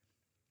God.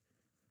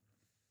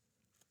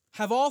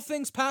 Have all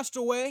things passed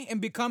away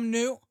and become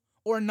new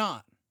or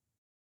not?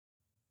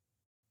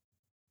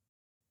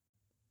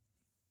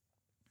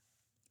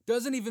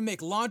 Doesn't even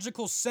make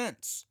logical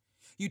sense.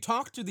 You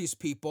talk to these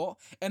people,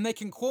 and they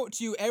can quote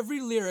to you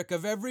every lyric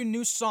of every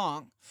new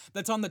song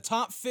that's on the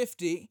top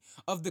 50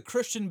 of the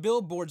Christian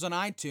billboards on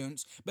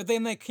iTunes, but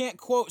then they can't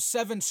quote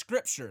 7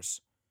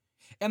 scriptures.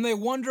 And they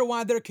wonder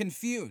why they're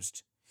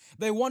confused.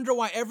 They wonder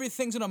why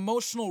everything's an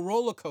emotional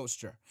roller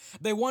coaster.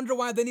 They wonder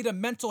why they need a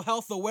mental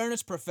health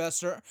awareness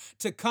professor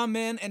to come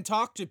in and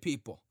talk to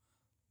people.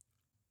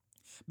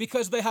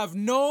 Because they have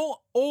no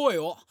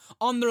oil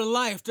on their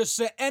life to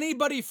set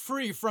anybody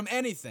free from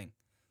anything.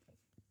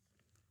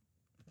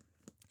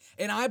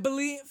 And I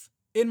believe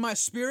in my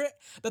spirit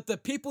that the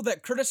people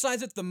that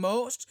criticize it the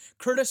most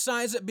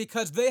criticize it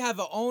because they have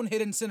a own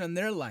hidden sin in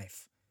their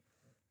life.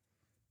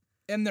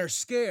 And they're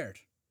scared.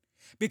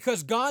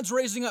 Because God's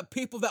raising up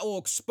people that will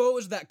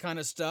expose that kind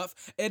of stuff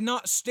and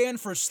not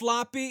stand for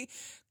sloppy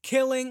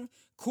killing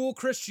cool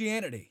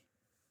Christianity,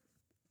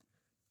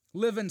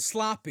 living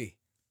sloppy,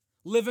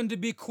 living to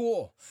be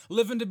cool,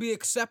 living to be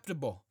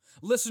acceptable,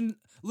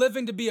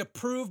 living to be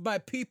approved by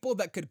people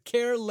that could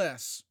care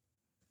less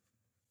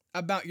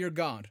about your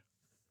God.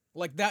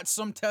 Like that's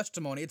some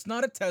testimony. It's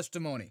not a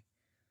testimony.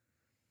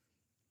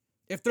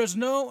 If there's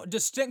no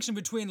distinction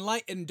between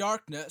light and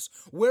darkness,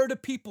 where do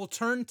people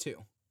turn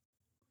to?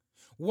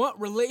 What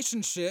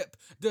relationship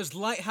does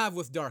light have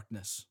with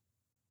darkness?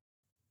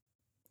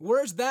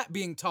 Where's that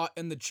being taught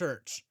in the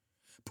church?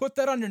 Put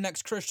that on your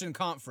next Christian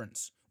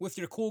conference with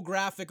your cool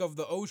graphic of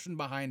the ocean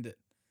behind it.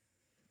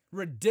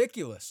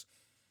 Ridiculous.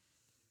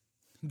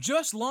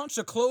 Just launch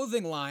a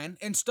clothing line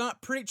and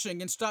stop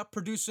preaching and stop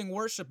producing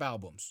worship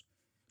albums.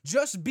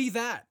 Just be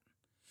that.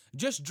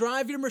 Just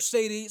drive your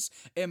Mercedes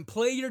and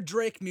play your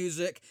Drake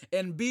music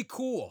and be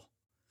cool.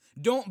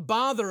 Don't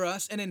bother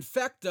us and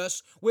infect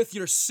us with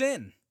your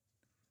sin.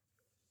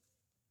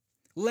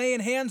 Laying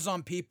hands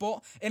on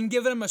people and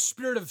giving them a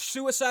spirit of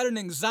suicide and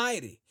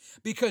anxiety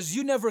because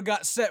you never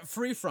got set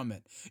free from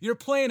it. You're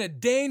playing a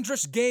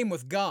dangerous game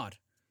with God,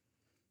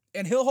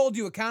 and He'll hold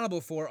you accountable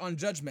for it on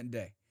Judgment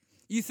Day.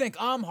 You think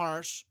I'm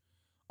harsh,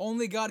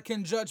 only God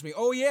can judge me.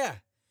 Oh yeah,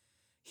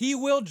 He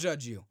will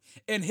judge you,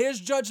 and His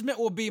judgment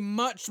will be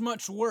much,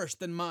 much worse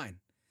than mine.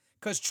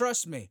 Because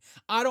trust me,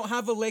 I don't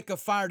have a lake of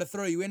fire to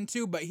throw you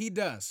into, but He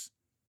does.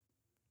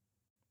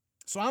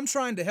 So I'm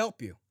trying to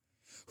help you.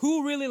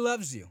 Who really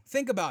loves you?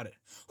 Think about it.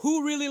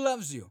 Who really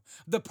loves you?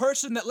 The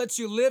person that lets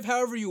you live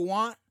however you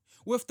want,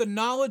 with the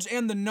knowledge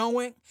and the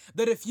knowing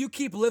that if you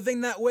keep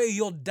living that way,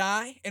 you'll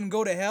die and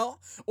go to hell?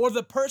 Or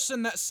the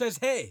person that says,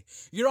 hey,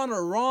 you're on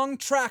a wrong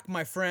track,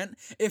 my friend.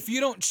 If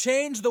you don't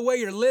change the way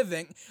you're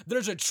living,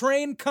 there's a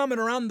train coming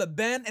around the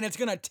bend and it's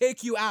going to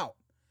take you out.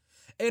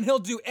 And he'll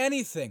do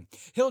anything.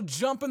 He'll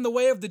jump in the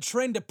way of the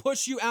train to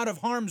push you out of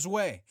harm's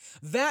way.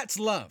 That's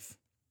love.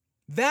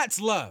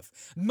 That's love.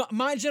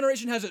 My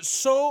generation has it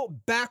so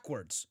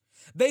backwards.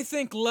 They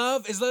think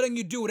love is letting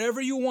you do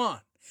whatever you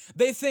want.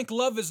 They think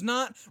love is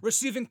not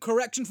receiving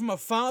correction from a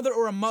father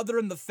or a mother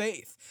in the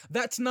faith.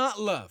 That's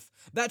not love.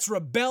 That's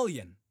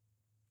rebellion.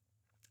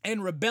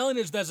 And rebellion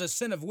is as a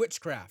sin of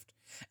witchcraft.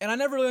 And I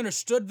never really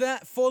understood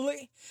that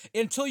fully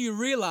until you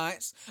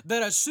realize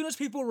that as soon as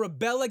people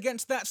rebel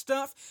against that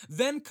stuff,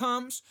 then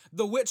comes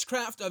the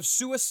witchcraft of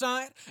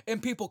suicide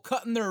and people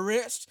cutting their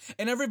wrists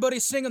and everybody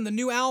singing the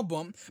new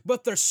album,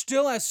 but they're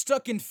still as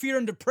stuck in fear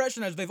and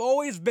depression as they've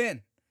always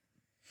been.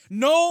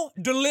 No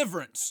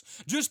deliverance,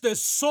 just a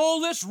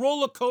soulless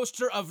roller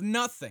coaster of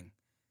nothing.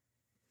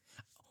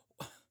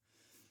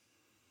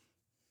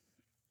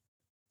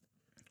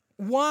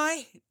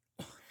 Why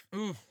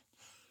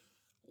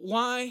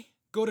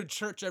go to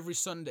church every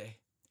Sunday?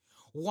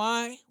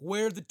 Why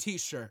wear the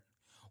t-shirt?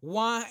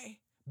 Why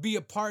be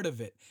a part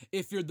of it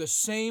if you're the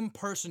same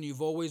person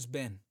you've always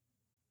been?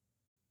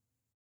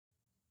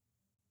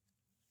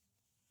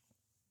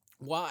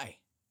 Why?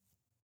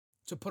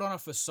 To put on a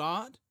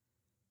facade?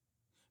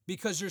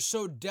 Because you're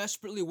so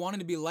desperately wanting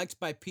to be liked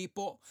by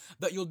people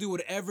that you'll do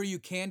whatever you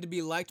can to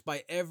be liked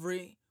by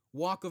every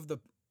walk of the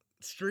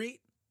street?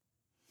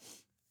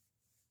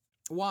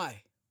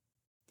 Why?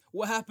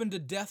 What happened to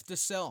death to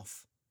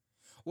self?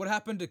 What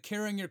happened to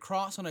carrying your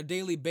cross on a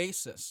daily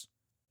basis?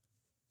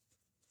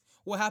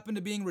 What happened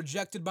to being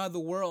rejected by the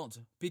world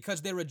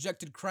because they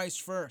rejected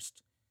Christ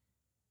first?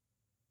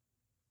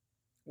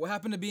 What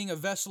happened to being a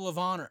vessel of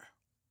honor?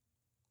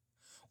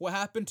 What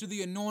happened to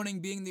the anointing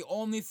being the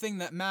only thing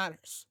that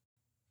matters?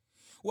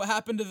 What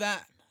happened to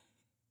that?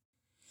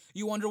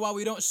 You wonder why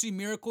we don't see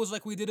miracles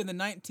like we did in the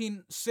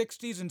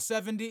 1960s and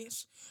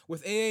 70s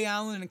with A.A.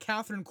 Allen and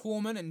Catherine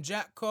Kuhlman and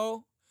Jack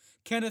Coe,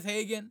 Kenneth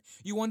Hagin?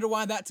 You wonder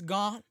why that's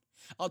gone?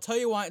 I'll tell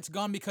you why it's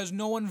gone, because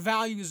no one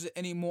values it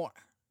anymore.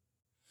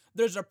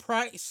 There's a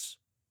price.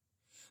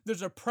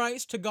 There's a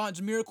price to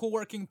God's miracle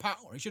working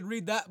power. You should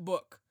read that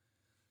book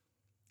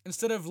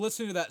instead of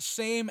listening to that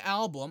same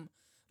album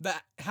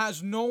that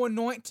has no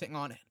anointing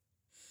on it.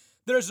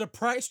 There's a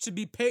price to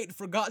be paid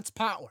for God's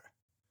power.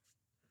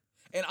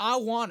 And I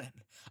want it.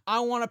 I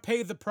want to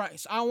pay the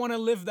price. I want to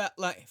live that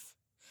life.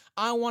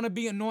 I want to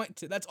be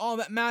anointed. That's all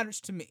that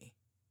matters to me.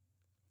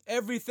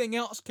 Everything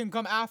else can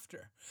come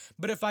after.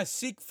 But if I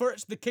seek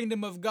first the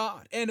kingdom of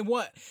God and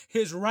what?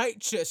 His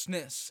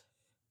righteousness,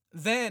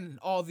 then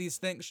all these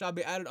things shall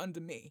be added unto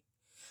me.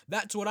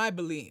 That's what I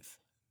believe.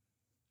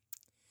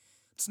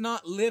 It's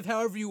not live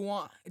however you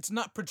want. It's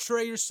not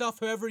portray yourself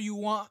however you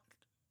want.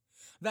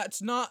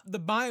 That's not the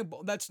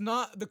Bible. That's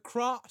not the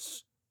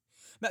cross.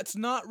 That's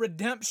not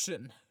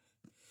redemption.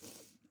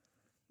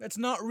 That's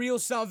not real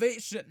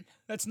salvation.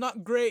 That's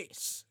not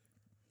grace.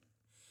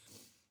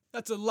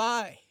 That's a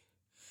lie.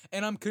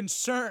 And I'm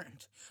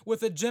concerned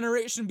with a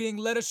generation being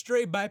led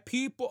astray by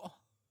people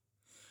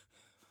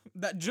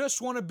that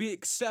just want to be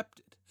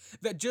accepted,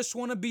 that just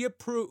want to be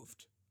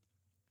approved,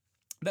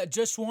 that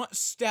just want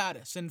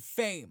status and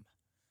fame.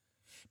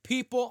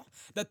 People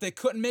that they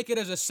couldn't make it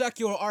as a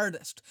secular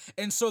artist,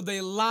 and so they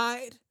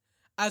lied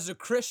as a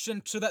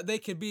Christian so that they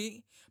could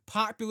be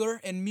popular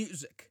in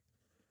music.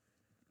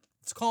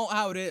 It's called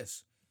how it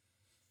is.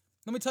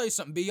 Let me tell you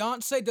something.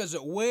 Beyonce does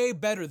it way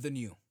better than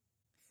you.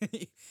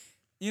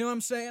 You know what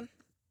I'm saying?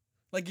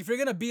 Like, if you're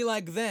going to be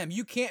like them,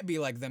 you can't be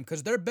like them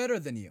because they're better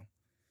than you.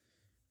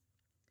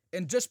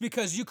 And just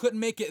because you couldn't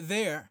make it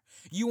there,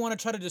 you want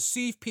to try to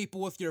deceive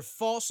people with your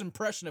false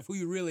impression of who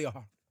you really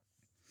are.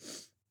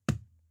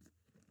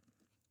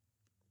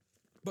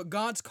 But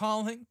God's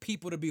calling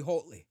people to be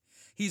holy.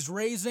 He's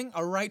raising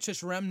a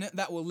righteous remnant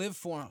that will live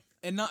for him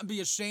and not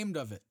be ashamed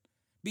of it.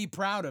 Be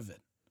proud of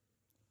it.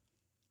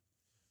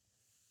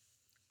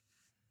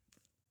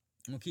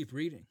 And we'll keep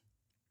reading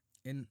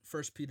in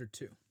 1 Peter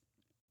 2.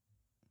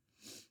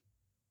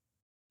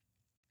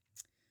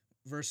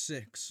 Verse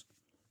 6.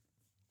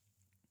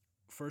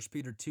 1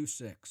 Peter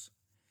 2:6.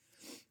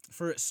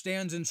 For it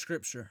stands in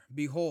Scripture,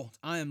 behold,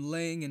 I am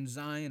laying in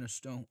Zion a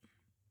stone,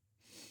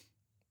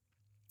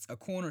 a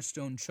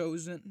cornerstone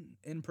chosen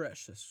and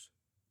precious,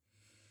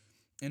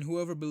 and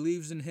whoever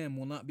believes in him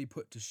will not be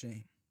put to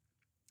shame.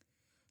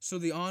 So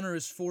the honor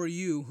is for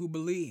you who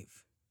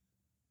believe.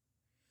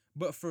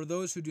 But for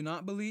those who do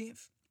not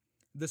believe,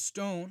 the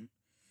stone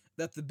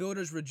that the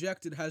builders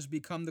rejected has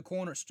become the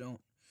cornerstone,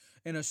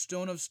 and a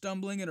stone of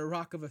stumbling and a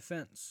rock of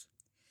offense.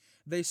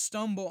 They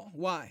stumble.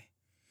 Why?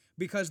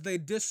 Because they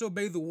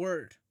disobey the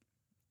word,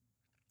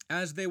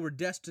 as they were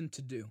destined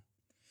to do.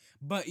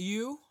 But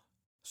you,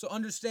 so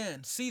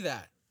understand, see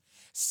that.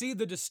 See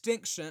the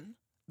distinction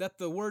that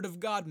the word of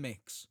God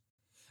makes.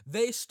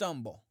 They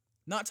stumble.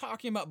 Not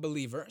talking about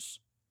believers.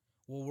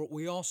 Well,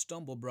 we all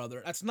stumble,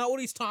 brother. That's not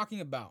what he's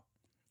talking about.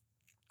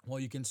 Well,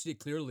 you can see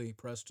clearly,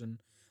 Preston,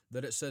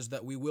 that it says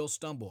that we will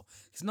stumble.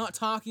 He's not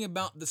talking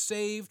about the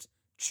saved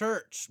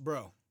church,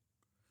 bro.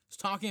 He's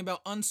talking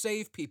about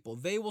unsaved people.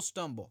 They will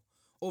stumble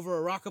over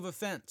a rock of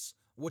offense,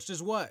 which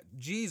is what?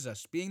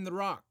 Jesus being the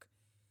rock.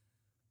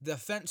 The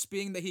offense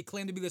being that he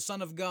claimed to be the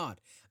Son of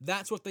God.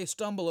 That's what they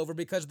stumble over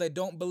because they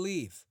don't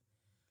believe.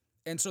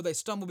 And so they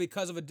stumble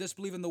because of a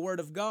disbelief in the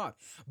word of God.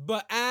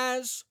 But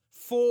as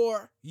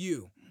for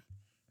you,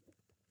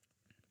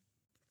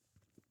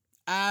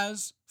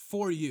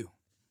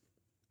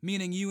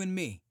 meaning you and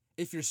me,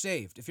 if you're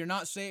saved. If you're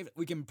not saved,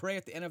 we can pray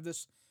at the end of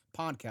this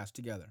podcast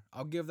together.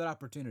 I'll give that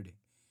opportunity.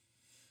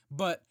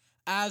 But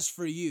as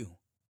for you,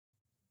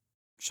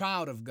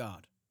 child of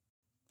God,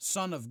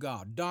 son of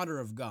God, daughter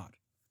of God,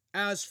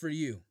 as for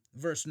you,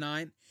 verse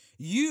 9,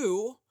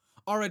 you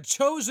are a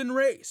chosen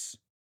race,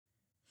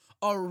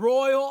 a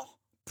royal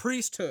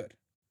priesthood,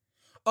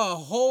 a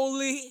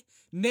holy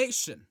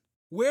nation.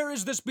 Where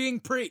is this being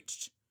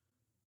preached?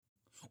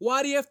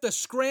 Why do you have to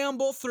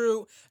scramble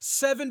through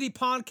 70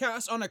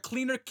 podcasts on a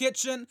cleaner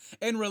kitchen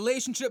and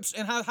relationships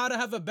and how to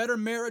have a better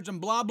marriage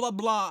and blah, blah,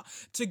 blah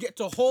to get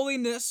to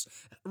holiness,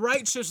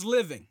 righteous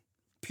living,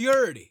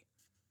 purity?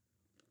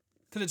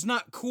 Because it's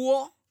not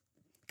cool?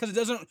 Because it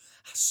doesn't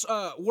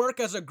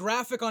work as a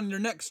graphic on your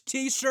next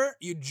t-shirt,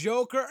 you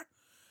joker?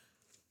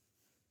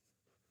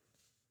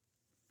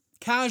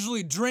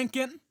 Casually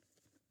drinking,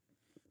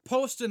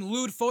 posting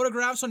lewd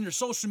photographs on your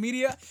social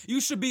media? You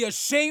should be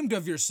ashamed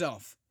of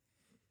yourself.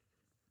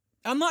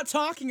 I'm not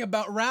talking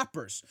about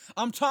rappers.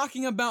 I'm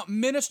talking about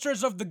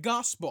ministers of the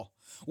gospel,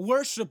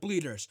 worship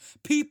leaders,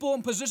 people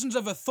in positions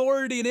of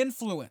authority and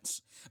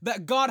influence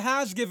that God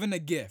has given a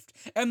gift,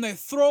 and they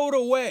throw it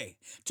away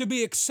to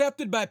be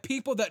accepted by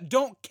people that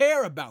don't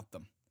care about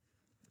them.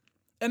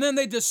 And then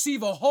they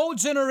deceive a whole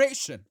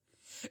generation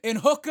and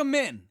hook them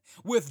in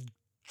with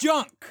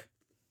junk.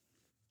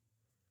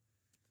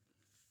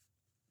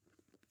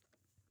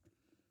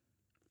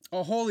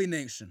 A holy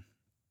nation.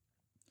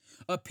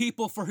 A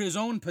people for his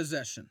own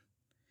possession,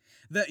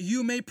 that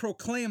you may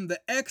proclaim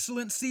the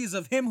excellencies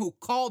of him who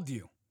called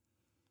you.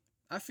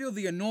 I feel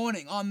the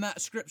anointing on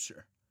that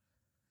scripture.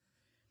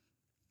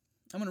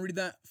 I'm going to read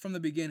that from the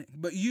beginning.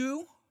 But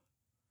you,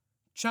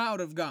 child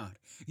of God,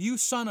 you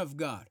son of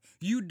God,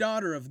 you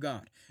daughter of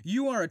God,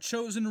 you are a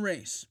chosen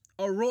race,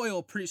 a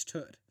royal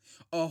priesthood,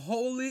 a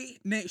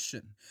holy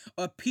nation,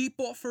 a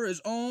people for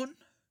his own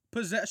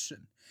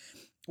possession.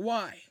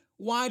 Why?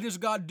 Why does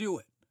God do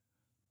it?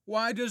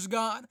 Why does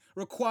God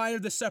require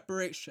the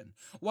separation?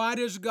 Why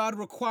does God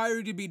require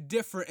you to be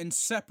different and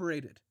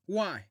separated?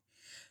 Why?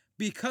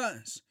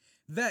 Because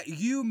that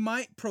you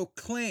might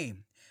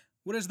proclaim.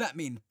 What does that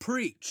mean?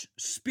 Preach,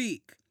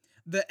 speak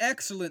the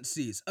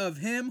excellencies of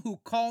him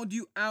who called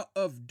you out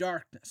of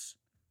darkness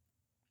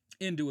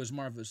into his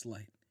marvelous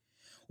light.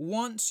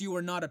 Once you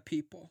were not a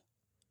people,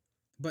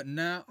 but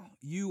now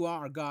you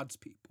are God's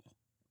people.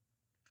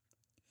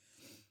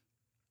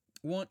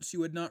 Once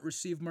you had not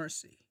received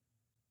mercy,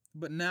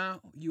 but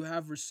now you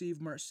have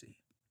received mercy.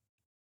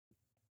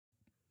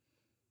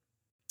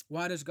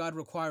 Why does God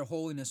require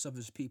holiness of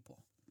his people?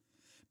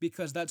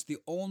 Because that's the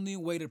only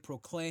way to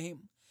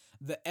proclaim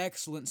the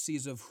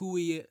excellencies of who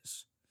he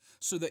is,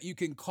 so that you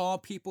can call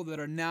people that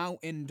are now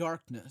in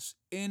darkness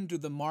into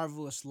the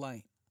marvelous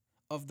light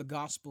of the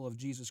gospel of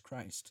Jesus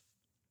Christ.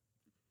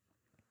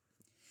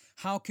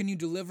 How can you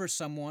deliver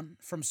someone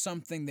from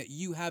something that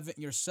you haven't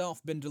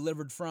yourself been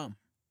delivered from?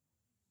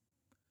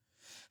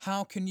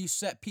 How can you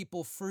set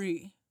people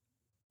free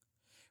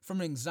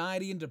from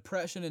anxiety and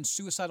depression and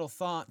suicidal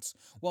thoughts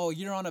while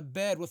you're on a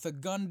bed with a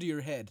gun to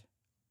your head.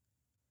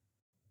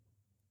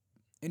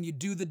 And you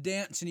do the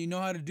dance, and you know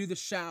how to do the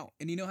shout,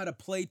 and you know how to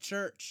play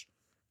church.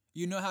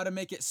 You know how to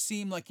make it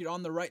seem like you're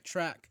on the right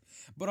track.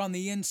 But on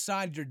the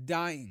inside, you're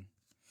dying.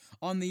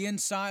 On the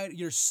inside,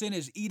 your sin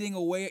is eating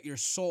away at your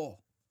soul.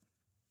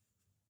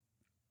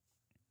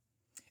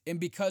 And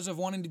because of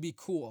wanting to be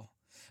cool,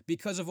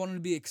 because of wanting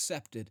to be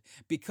accepted,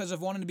 because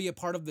of wanting to be a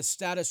part of the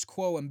status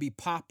quo and be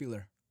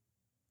popular,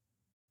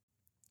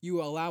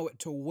 you allow it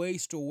to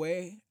waste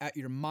away at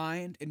your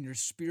mind and your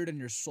spirit and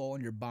your soul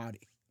and your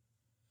body.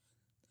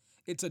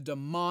 It's a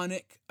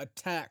demonic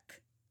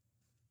attack.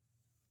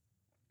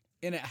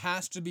 And it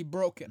has to be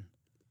broken.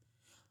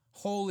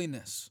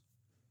 Holiness,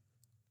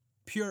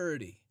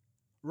 purity,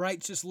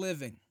 righteous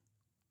living,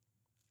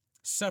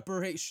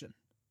 separation.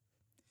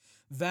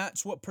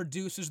 That's what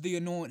produces the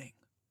anointing.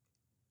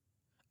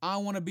 I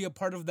want to be a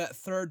part of that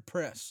third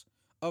press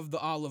of the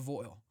olive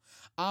oil.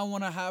 I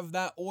want to have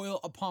that oil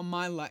upon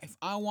my life.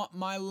 I want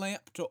my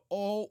lamp to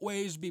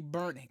always be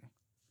burning.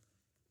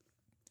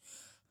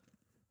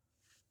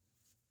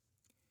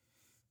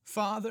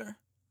 Father,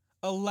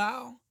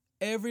 allow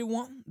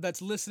everyone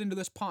that's listening to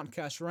this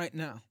podcast right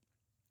now,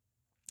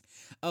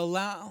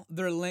 allow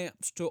their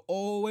lamps to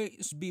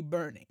always be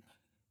burning.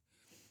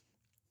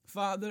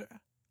 Father,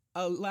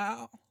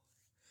 allow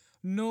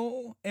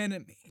no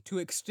enemy to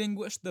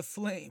extinguish the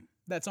flame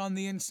that's on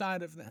the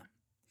inside of them.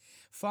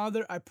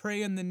 Father, I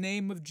pray in the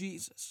name of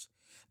Jesus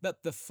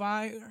that the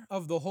fire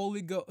of the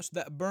Holy Ghost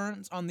that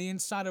burns on the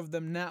inside of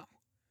them now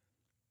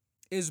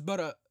is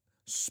but a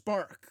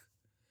spark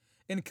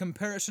in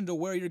comparison to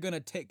where you're going to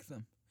take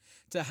them,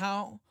 to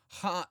how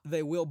hot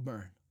they will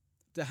burn,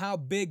 to how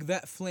big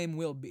that flame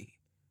will be.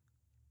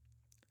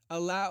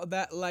 Allow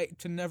that light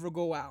to never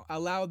go out.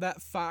 Allow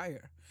that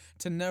fire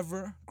to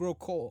never grow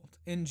cold.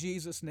 In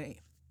Jesus' name.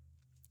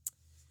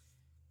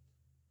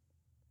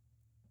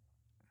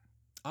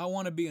 I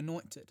want to be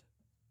anointed.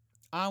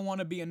 I want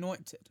to be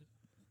anointed.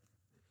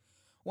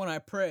 When I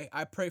pray,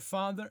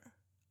 Father,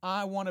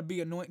 I want to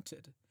be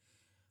anointed.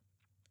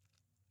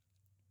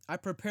 I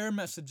prepare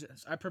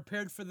messages. I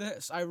prepared for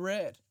this. I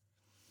read.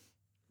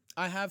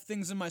 I have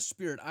things in my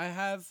spirit. I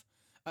have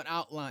an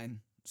outline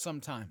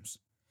sometimes.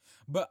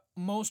 But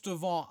most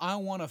of all, I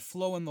want to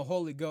flow in the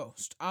Holy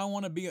Ghost. I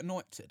want to be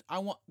anointed. I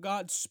want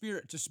God's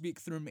Spirit to speak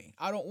through me.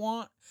 I don't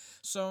want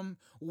some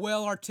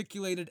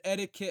well-articulated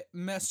etiquette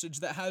message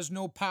that has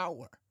no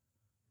power.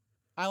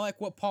 I like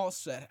what Paul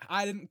said.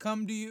 I didn't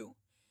come to you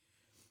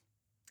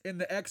in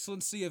the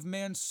excellency of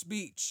man's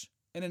speech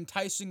and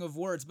enticing of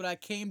words, but I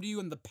came to you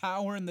in the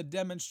power and the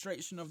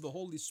demonstration of the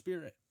Holy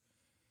Spirit.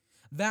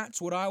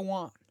 That's what I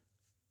want.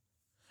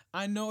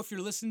 I know if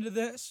you're listening to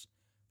this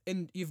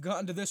and you've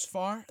gotten to this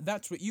far,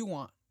 that's what you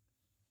want.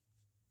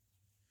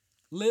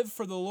 Live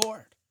for the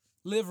Lord.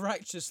 Live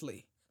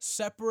righteously.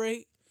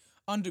 Separate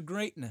unto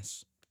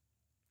greatness.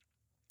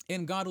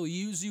 And God will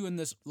use you in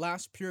this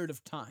last period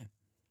of time.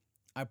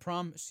 I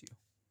promise you.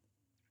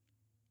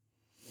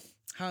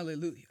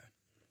 Hallelujah.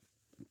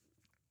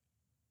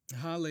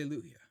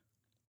 Hallelujah.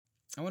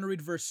 I want to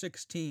read verse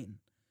 16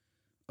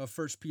 of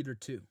 1 Peter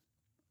 2.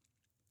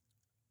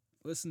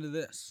 Listen to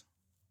this.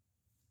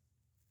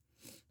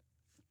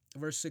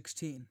 Verse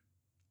 16.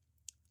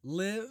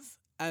 Live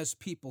as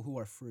people who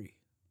are free.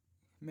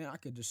 Man, I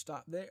could just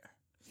stop there.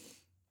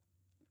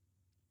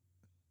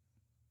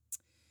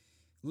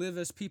 Live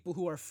as people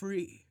who are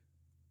free.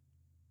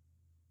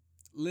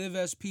 Live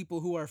as people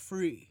who are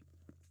free.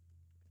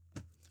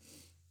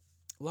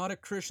 A lot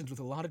of Christians with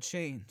a lot of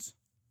chains.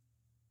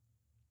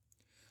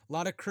 A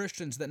lot of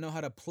Christians that know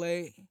how to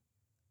play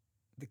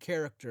the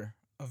character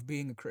of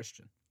being a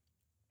Christian.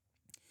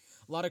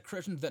 A lot of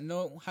Christians that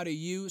know how to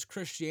use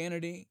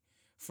Christianity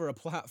for a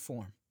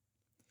platform.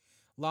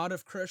 A lot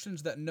of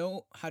Christians that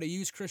know how to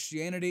use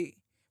Christianity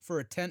for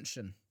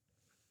attention.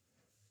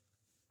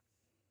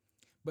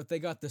 But they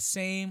got the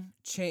same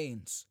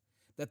chains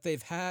that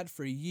they've had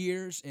for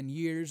years and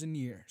years and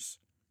years.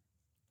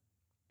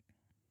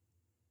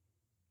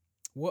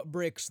 What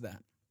breaks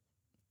that?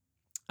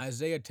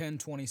 Isaiah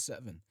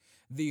 10:27.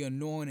 The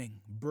anointing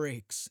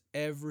breaks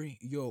every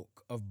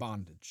yoke of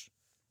bondage.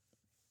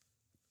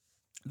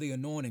 The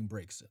anointing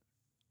breaks it.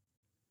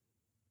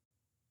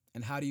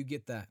 And how do you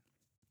get that?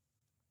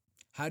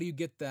 How do you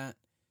get that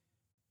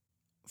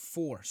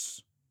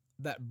force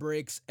that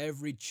breaks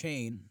every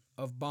chain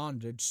of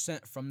bondage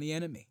sent from the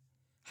enemy?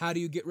 How do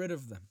you get rid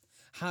of them?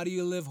 How do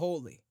you live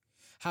holy?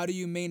 How do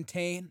you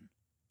maintain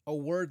a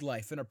word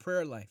life and a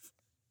prayer life?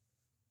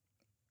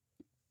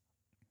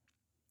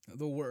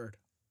 The word.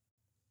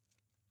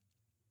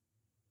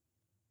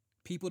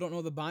 People don't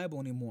know the Bible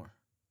anymore.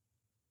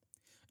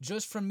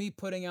 Just from me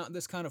putting out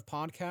this kind of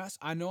podcast,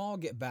 I know I'll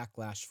get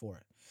backlash for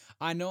it.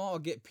 I know I'll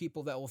get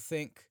people that will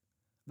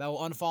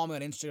unfollow me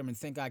on Instagram and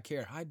think I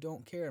care. I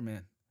don't care,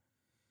 man.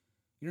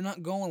 You're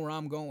not going where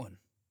I'm going.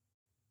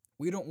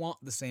 We don't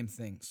want the same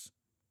things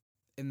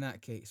in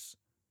that case.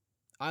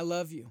 I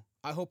love you.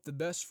 I hope the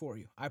best for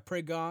you. I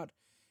pray God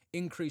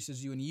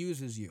increases you and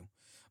uses you.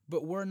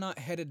 but we're not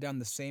headed down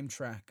the same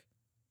track.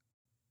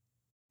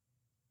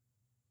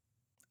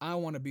 I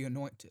want to be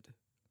anointed.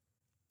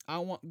 I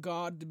want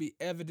God to be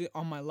evident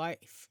on my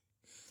life.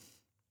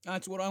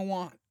 That's what I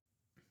want.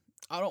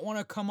 I don't want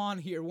to come on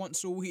here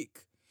once a week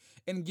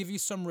and give you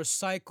some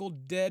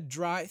recycled, dead,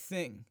 dry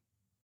thing.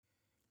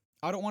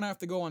 I don't want to have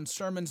to go on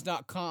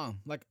sermons.com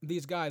like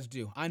these guys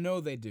do. I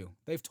know they do.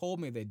 They've told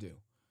me they do.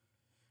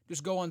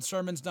 Just go on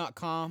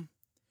sermons.com,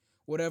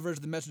 whatever's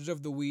the message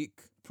of the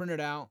week, print it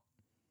out,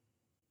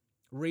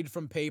 read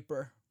from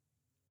paper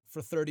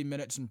for 30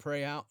 minutes and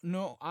pray out.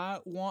 No, I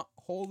want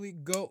Holy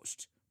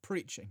Ghost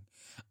preaching.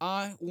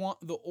 I want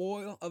the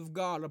oil of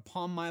God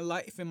upon my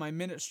life and my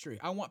ministry.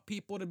 I want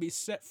people to be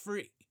set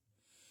free.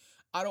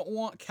 I don't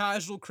want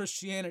casual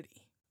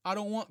Christianity. I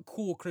don't want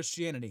cool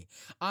Christianity.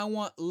 I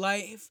want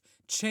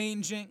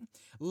life-changing,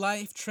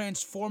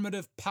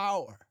 life-transformative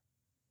power.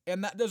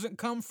 And that doesn't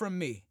come from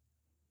me.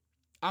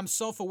 I'm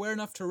self-aware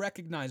enough to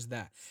recognize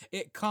that.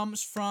 It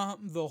comes from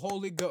the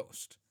Holy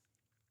Ghost.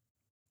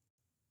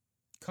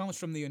 It comes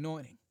from the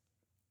anointing.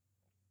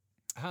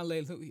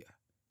 Hallelujah.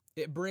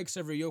 It breaks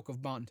every yoke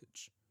of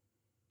bondage.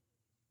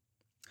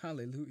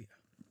 Hallelujah.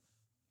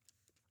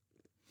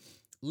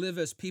 Live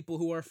as people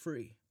who are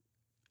free.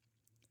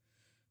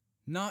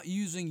 Not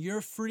using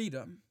your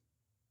freedom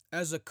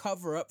as a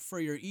cover-up for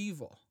your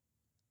evil.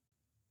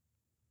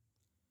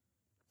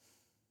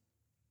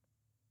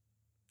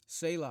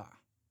 Selah.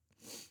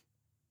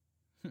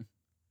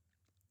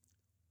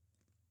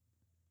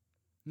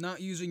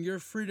 Not using your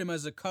freedom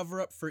as a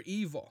cover-up for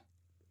evil,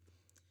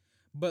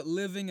 but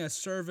living as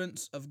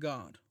servants of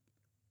God.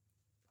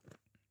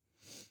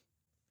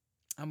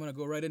 I'm going to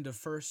go right into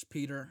 1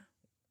 Peter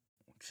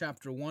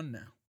chapter 1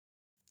 now.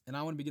 And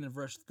I want to begin in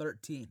verse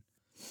 13.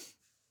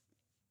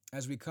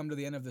 As we come to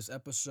the end of this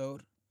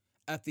episode,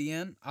 at the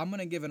end, I'm going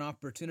to give an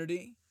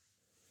opportunity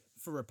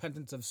for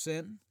repentance of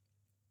sin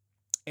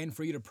and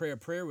for you to pray a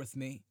prayer with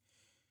me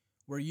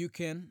where you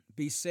can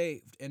be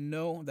saved and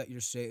know that you're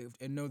saved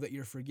and know that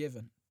you're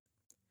forgiven.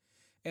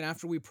 And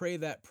after we pray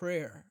that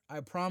prayer,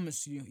 I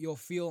promise you, you'll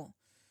feel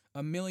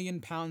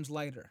 1,000,000 pounds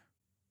lighter.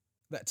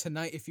 That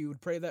tonight, if you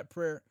would pray that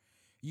prayer,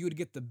 you would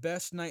get the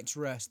best night's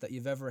rest that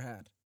you've ever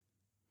had.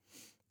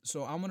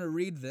 So I'm going to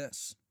read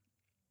this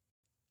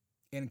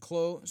and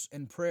close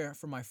in prayer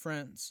for my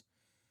friends.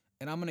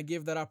 And I'm going to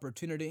give that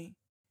opportunity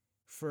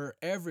for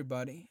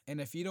everybody.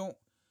 And if you don't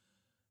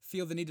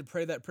feel the need to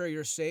pray that prayer,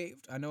 you're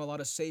saved. I know a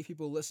lot of saved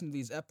people listen to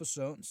these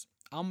episodes.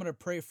 I'm going to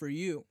pray for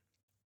you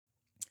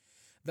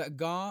that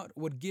God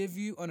would give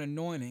you an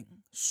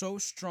anointing so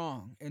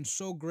strong and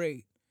so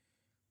great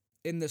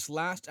in this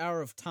last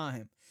hour of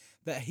time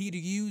that He'd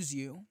use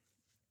you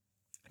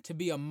to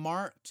be a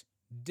marked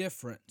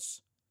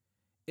difference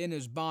in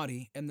His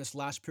body in this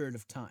last period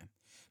of time.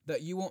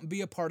 That you won't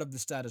be a part of the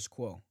status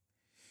quo.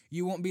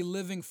 You won't be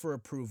living for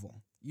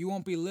approval. You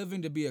won't be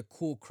living to be a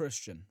cool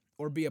Christian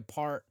or be a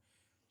part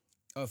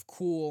of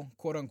cool,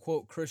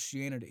 quote-unquote,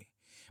 Christianity.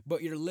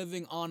 But you're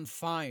living on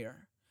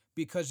fire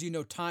because you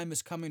know time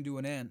is coming to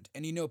an end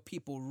and you know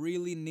people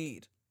really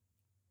need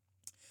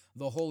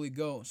the Holy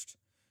Ghost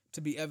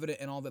to be evident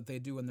in all that they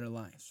do in their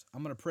lives.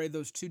 I'm going to pray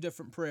those two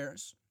different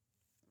prayers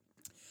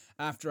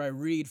after I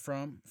read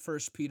from 1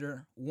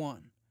 Peter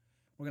 1.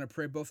 We're going to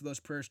pray both of those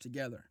prayers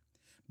together.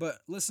 But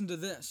listen to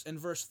this. In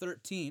verse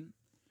 13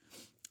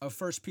 of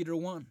 1 Peter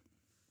 1,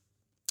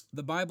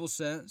 the Bible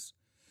says,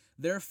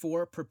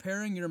 "Therefore,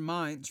 preparing your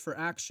minds for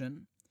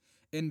action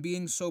and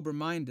being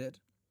sober-minded,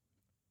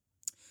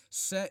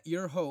 set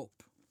your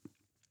hope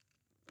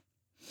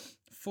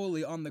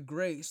fully on the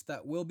grace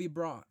that will be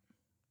brought."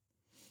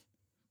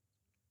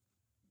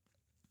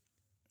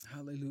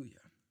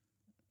 Hallelujah.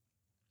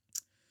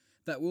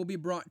 That will be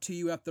brought to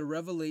you at the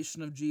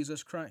revelation of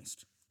Jesus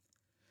Christ.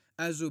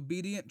 As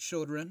obedient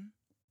children,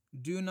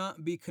 do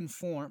not be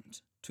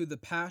conformed to the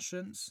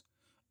passions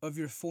of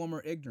your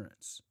former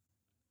ignorance.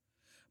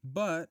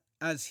 But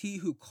as He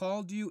who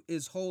called you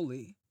is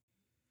holy,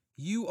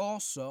 you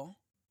also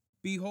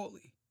be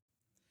holy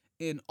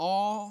in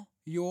all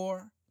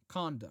your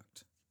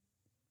conduct.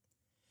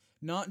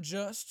 Not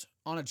just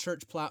on a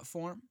church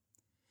platform,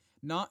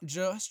 not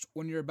just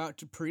when you're about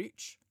to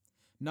preach,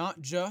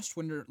 not just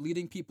when you're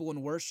leading people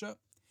in worship,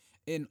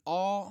 in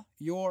all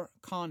your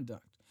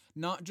conduct.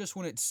 Not just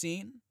when it's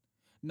seen,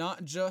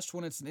 not just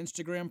when it's an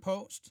Instagram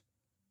post.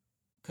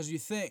 Because you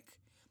think,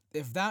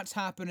 if that's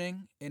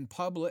happening in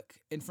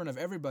public, in front of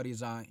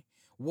everybody's eye,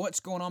 what's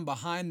going on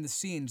behind the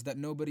scenes that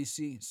nobody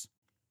sees?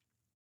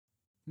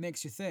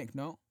 Makes you think,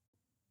 no?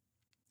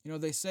 You know,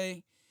 they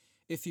say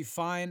if you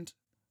find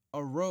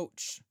a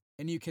roach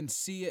and you can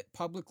see it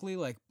publicly,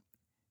 like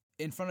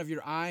in front of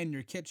your eye in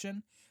your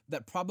kitchen,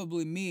 that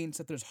probably means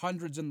that there's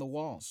hundreds in the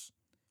walls,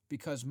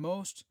 because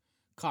most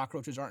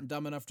cockroaches aren't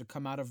dumb enough to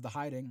come out of the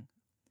hiding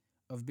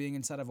of being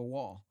inside of a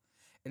wall.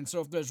 And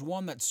so if there's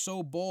one that's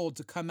so bold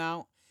to come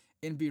out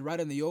and be right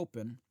in the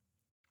open,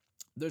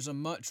 there's a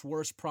much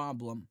worse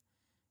problem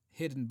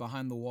hidden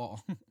behind the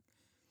wall.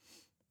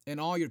 In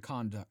all your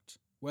conduct,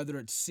 whether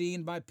it's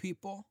seen by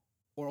people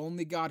or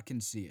only God can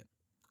see it.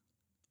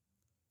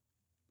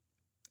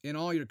 in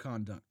all your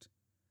conduct,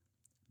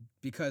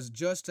 because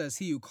just as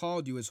he who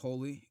called you is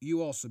holy,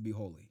 you also be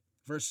holy.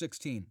 Verse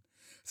 16,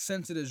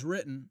 since it is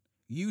written,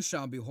 you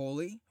shall be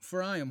holy,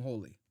 for I am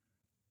holy.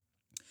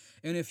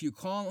 And if you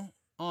call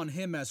on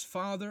him as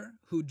Father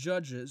who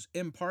judges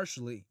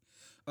impartially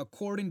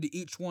according to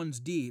each one's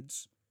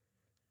deeds,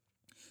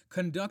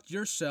 conduct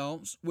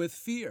yourselves with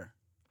fear.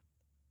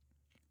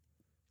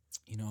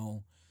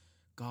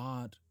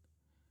 God,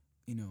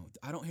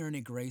 I don't hear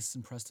any grace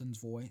in Preston's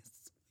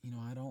voice.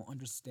 I don't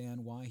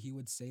understand why he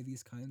would say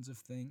these kinds of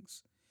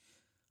things.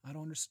 I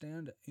don't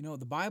understand it.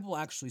 The Bible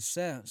actually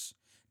says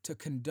to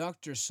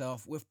conduct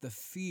yourself with the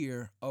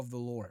fear of the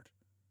Lord.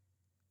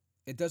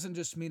 It doesn't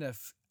just mean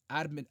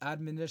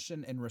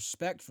admonition and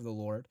respect for the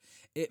Lord.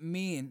 It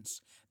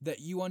means that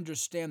you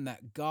understand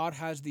that God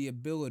has the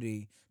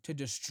ability to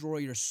destroy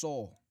your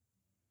soul.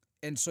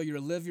 And so you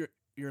live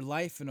your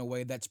life in a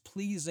way that's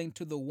pleasing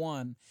to the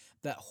one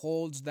that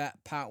holds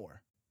that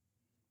power.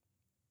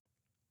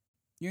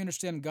 You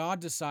understand God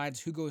decides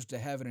who goes to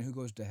heaven and who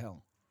goes to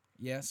hell.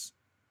 Yes?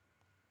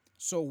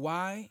 So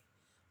why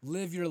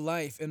live your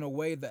life in a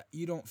way that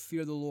you don't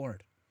fear the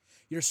Lord?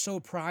 You're so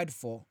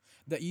prideful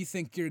that you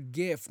think your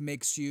gift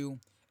makes you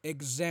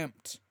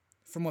exempt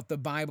from what the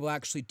Bible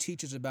actually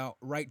teaches about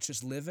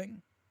righteous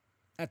living.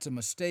 That's a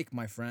mistake,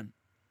 my friend.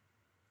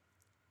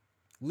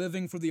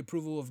 Living for the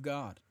approval of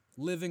God,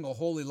 living a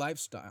holy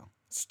lifestyle,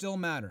 still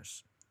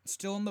matters. It's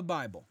still in the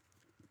Bible.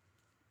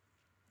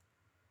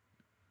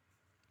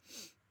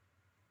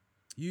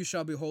 You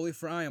shall be holy,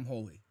 for I am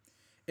holy.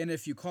 And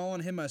if you call on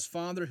him as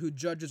Father who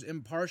judges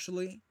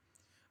impartially,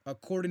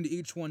 according to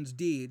each one's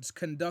deeds,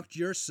 conduct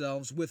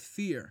yourselves with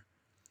fear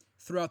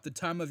throughout the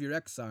time of your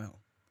exile.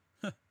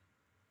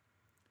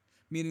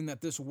 Meaning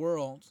that this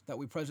world that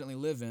we presently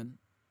live in,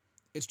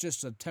 it's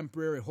just a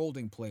temporary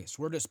holding place.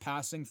 We're just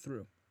passing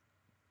through.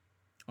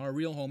 Our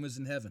real home is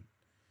in heaven.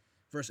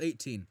 Verse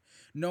 18,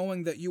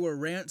 knowing that you were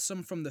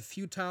ransomed from the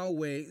futile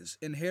ways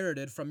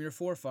inherited from your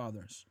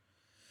forefathers,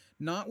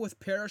 not with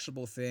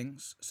perishable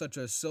things, such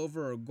as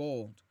silver or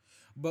gold,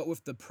 but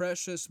with the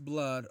precious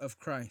blood of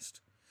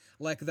Christ,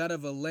 like that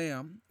of a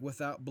lamb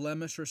without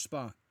blemish or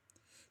spot.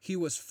 He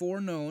was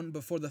foreknown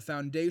before the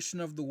foundation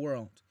of the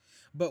world,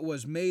 but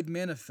was made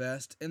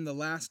manifest in the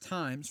last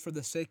times for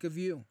the sake of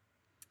you,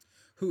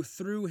 who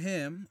through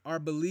him are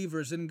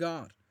believers in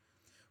God,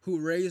 who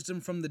raised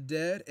him from the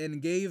dead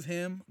and gave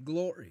him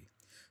glory,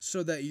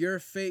 so that your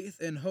faith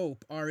and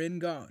hope are in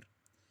God,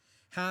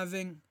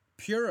 having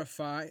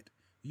purified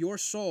your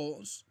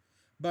souls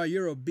by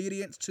your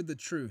obedience to the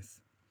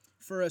truth,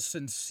 for a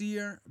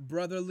sincere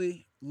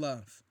brotherly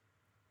love.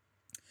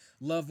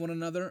 Love one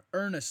another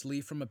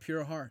earnestly from a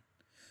pure heart,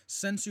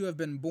 since you have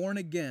been born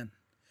again,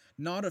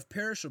 not of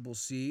perishable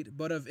seed,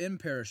 but of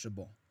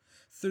imperishable,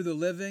 through the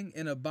living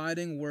and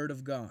abiding word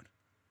of God.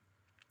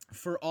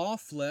 For all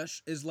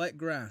flesh is like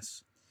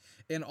grass,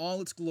 in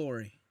all its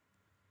glory.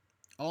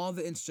 All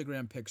the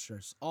Instagram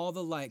pictures, all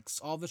the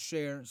likes, all the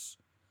shares,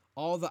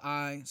 all the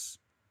eyes,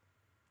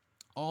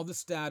 all the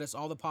status,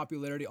 all the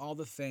popularity, all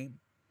the fame.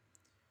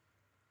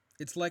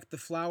 It's like the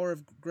flower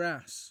of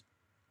grass.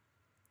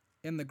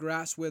 And the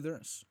grass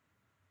withers,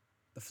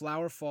 the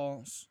flower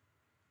falls.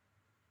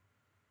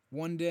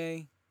 One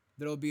day,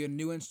 there will be a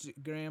new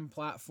Instagram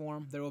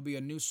platform. There will be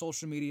a new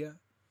social media.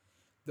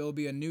 There will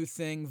be a new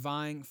thing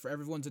vying for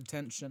everyone's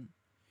attention.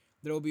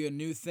 There will be a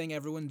new thing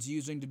everyone's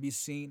using to be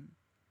seen.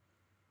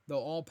 They'll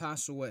all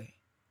pass away.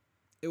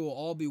 It will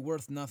all be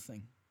worth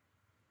nothing.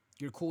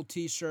 Your cool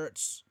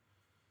t-shirts,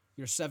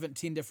 your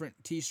 17 different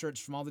t-shirts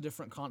from all the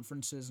different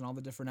conferences and all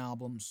the different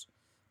albums,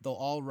 they'll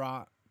all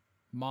rot.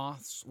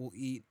 Moths will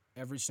eat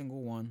every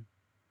single one.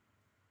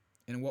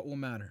 And what will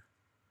matter?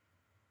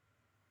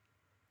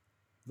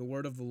 The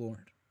word of the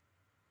Lord.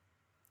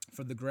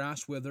 For the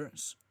grass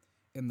withers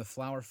and the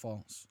flower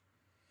falls,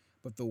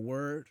 but the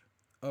word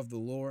of the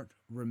Lord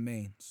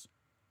remains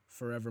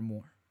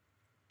forevermore.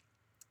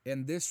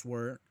 And this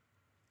word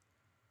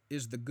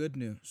is the good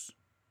news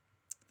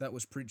that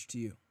was preached to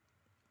you.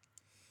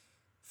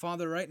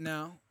 Father, right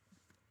now,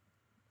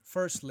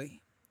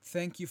 firstly,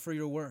 thank you for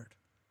your word.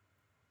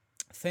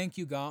 Thank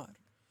you, God,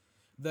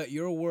 that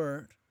your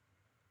word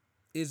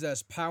is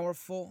as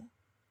powerful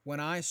when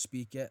I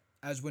speak it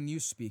as when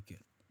you speak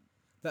it.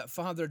 That,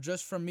 Father,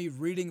 just from me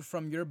reading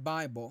from your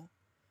Bible,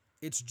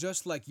 it's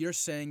just like you're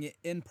saying it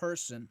in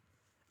person,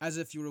 as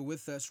if you were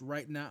with us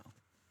right now.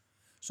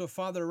 So,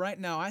 Father, right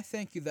now, I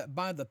thank you that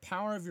by the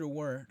power of your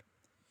word,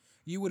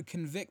 you would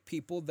convict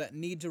people that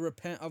need to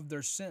repent of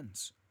their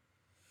sins.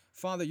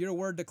 Father, your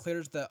word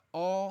declares that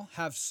all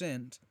have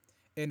sinned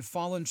and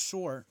fallen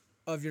short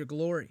of your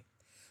glory.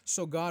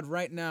 So, God,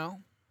 right now,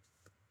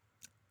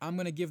 I'm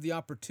going to give the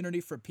opportunity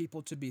for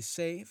people to be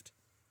saved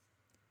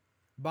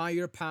by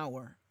your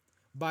power,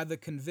 by the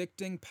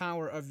convicting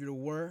power of your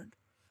word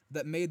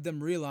that made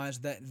them realize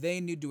that they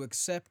need to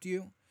accept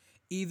you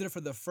either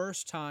for the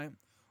first time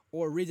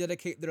or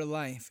rededicate their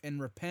life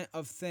and repent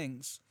of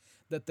things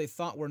that they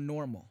thought were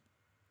normal.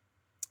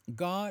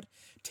 God,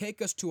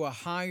 take us to a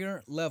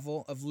higher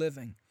level of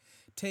living.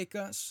 Take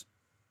us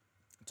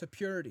to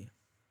purity.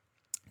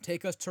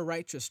 Take us to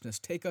righteousness.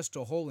 Take us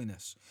to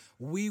holiness.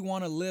 We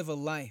want to live a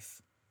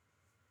life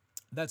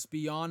that's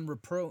beyond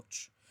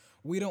reproach.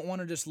 We don't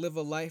want to just live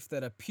a life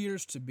that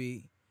appears to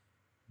be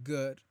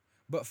good,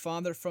 but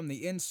Father, from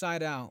the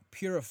inside out,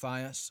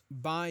 purify us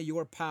by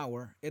your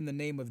power in the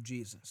name of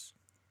Jesus.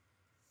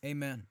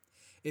 Amen.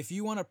 If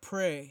you want to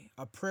pray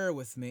a prayer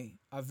with me,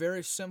 a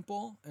very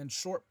simple and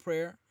short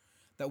prayer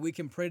that we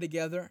can pray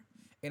together,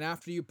 and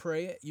after you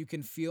pray it, you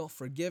can feel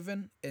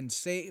forgiven and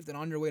saved and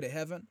on your way to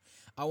heaven,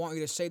 I want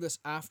you to say this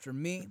after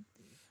me.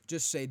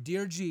 Just say,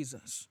 "Dear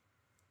Jesus,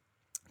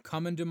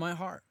 come into my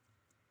heart.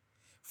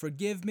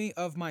 Forgive me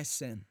of my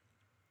sin.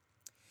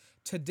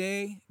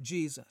 Today,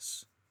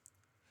 Jesus,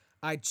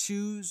 I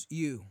choose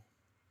you.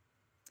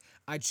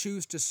 I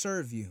choose to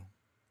serve you.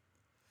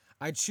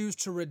 I choose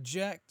to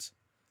reject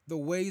the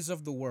ways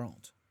of the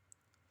world.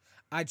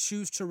 I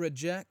choose to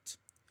reject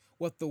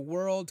what the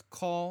world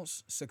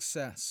calls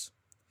success.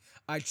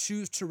 I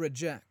choose to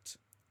reject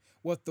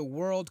what the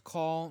world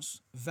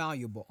calls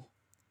valuable.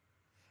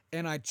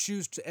 And I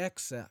choose to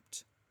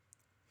accept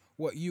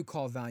what you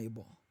call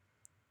valuable.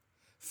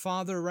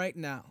 Father, right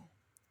now,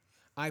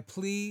 I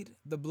plead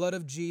the blood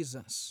of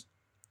Jesus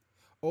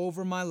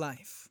over my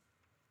life.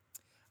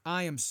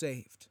 I am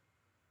saved.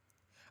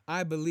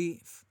 I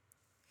believe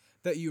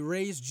that you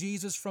raised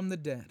Jesus from the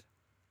dead,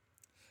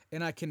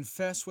 and I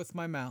confess with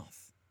my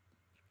mouth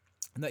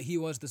that he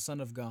was the Son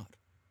of God.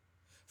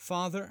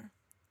 Father,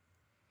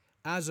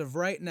 as of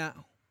right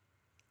now,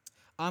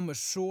 I'm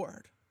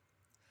assured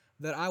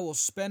that I will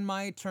spend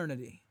my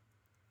eternity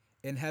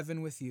in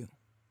heaven with you.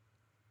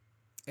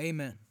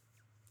 Amen.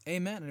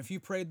 Amen. And if you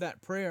prayed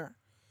that prayer,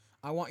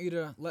 I want you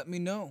to let me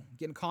know.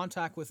 Get in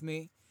contact with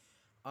me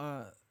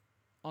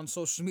on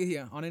social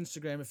media, on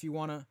Instagram. If you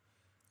want to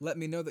let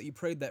me know that you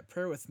prayed that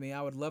prayer with me,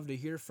 I would love to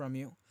hear from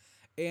you.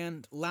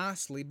 And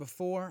lastly,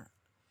 before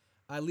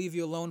I leave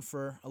you alone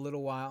for a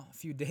little while, a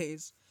few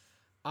days,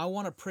 I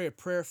want to pray a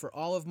prayer for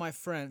all of my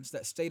friends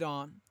that stayed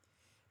on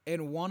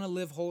and want to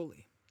live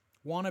holy,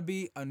 want to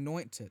be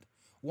anointed,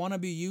 want to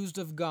be used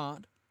of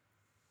God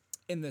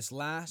in this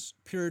last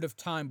period of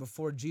time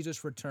before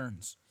Jesus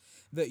returns.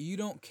 That you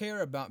don't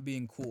care about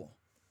being cool.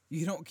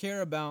 You don't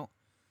care about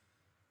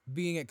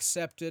being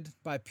accepted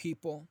by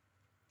people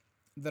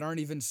that aren't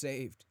even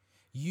saved.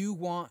 You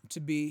want to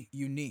be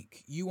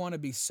unique. You want to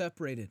be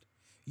separated.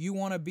 You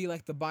want to be,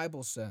 like the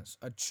Bible says,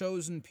 a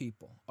chosen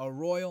people, a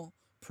royal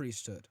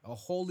priesthood, a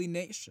holy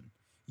nation.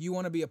 You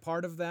want to be a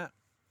part of that,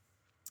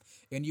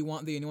 and you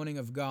want the anointing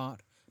of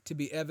God to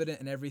be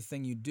evident in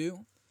everything you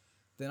do.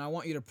 Then I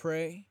want you to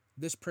pray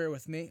this prayer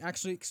with me.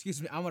 Actually,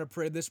 I'm going to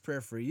pray this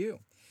prayer for you.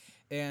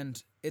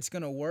 And it's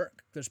going to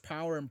work. There's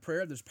power in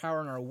prayer. There's power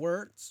in our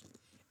words.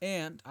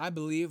 And I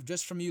believe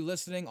just from you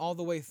listening all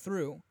the way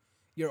through,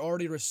 you're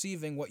already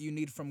receiving what you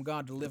need from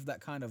God to live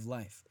that kind of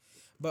life.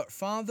 But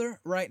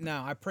Father, right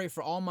now, I pray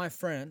for all my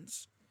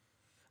friends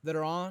that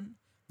are on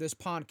this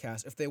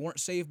podcast. If they weren't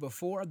saved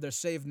before, they're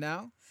saved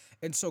now.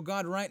 And so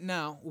God, right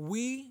now,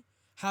 we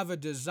have a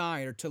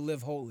desire to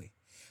live holy.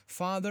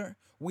 Father,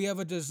 we have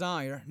a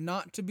desire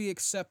not to be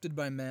accepted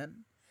by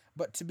men,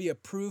 but to be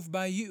approved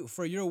by you.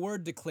 For your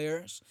word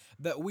declares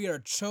that we are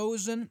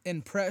chosen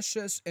and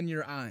precious in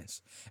your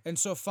eyes. And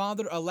so,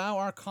 Father, allow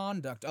our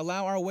conduct,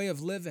 allow our way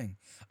of living,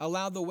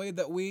 allow the way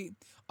that we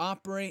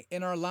operate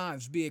in our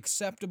lives be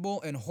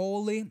acceptable and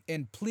holy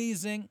and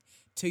pleasing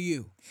to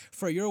you.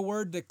 For your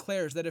word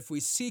declares that if we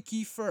seek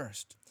ye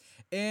first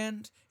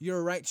and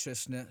your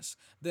righteousness,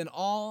 then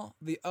all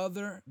the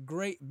other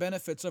great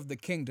benefits of the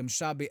kingdom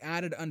shall be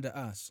added unto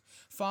us.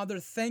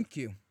 Father, thank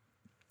you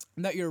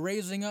that you're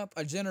raising up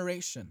a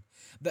generation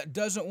that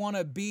doesn't want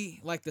to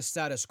be like the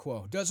status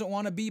quo, doesn't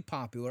want to be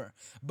popular,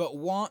 but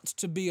wants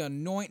to be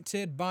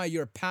anointed by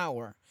your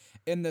power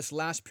in this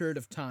last period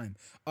of time.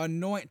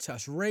 Anoint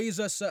us, raise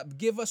us up,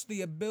 give us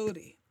the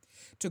ability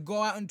to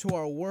go out into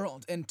our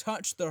world and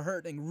touch the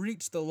hurting,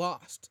 reach the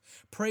lost,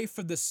 pray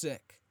for the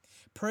sick,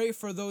 pray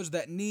for those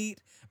that need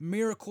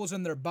miracles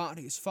in their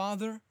bodies.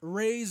 Father,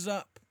 raise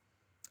up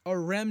a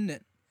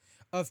remnant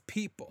of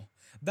people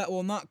that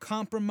will not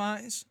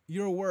compromise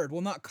your word,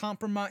 will not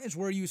compromise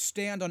where you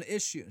stand on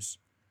issues,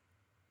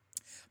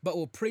 but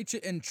will preach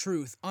it in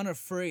truth,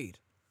 unafraid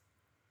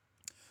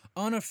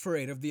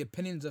of the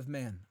opinions of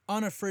man,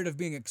 unafraid of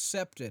being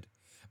accepted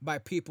by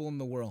people in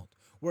the world.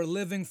 We're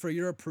living for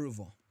your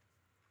approval.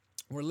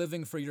 We're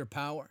living for your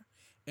power,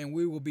 and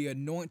we will be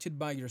anointed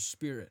by your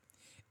Spirit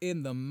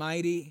in the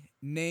mighty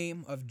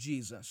name of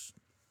Jesus.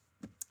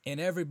 And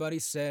everybody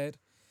said,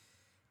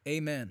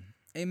 amen.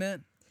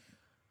 Amen.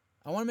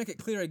 I want to make it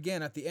clear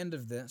again at the end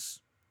of this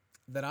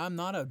that I'm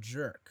not a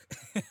jerk.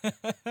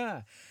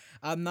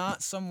 I'm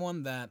not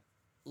someone that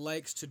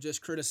likes to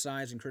just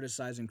criticize and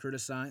criticize and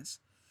criticize.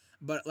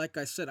 But like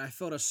I said, I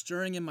felt a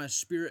stirring in my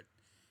spirit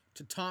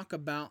to talk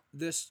about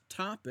this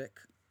topic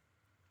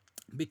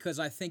because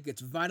I think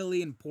it's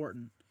vitally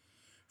important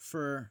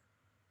for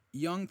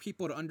young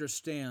people to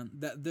understand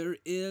that there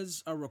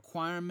is a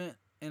requirement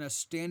and a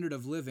standard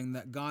of living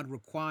that God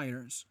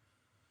requires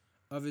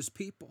of his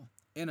people.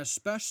 and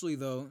especially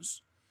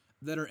those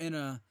that are in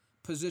a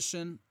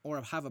position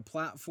or have a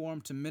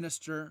platform to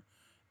minister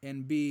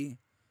and be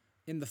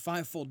in the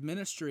fivefold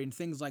ministry and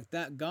things like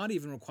that. God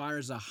even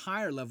requires a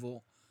higher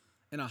level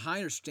and a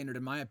higher standard,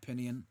 in my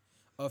opinion,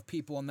 of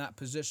people in that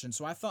position.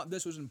 So I thought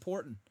this was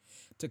important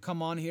to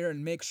come on here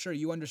and make sure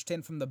you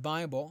understand from the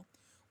Bible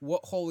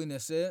what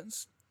holiness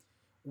is,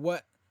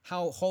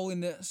 how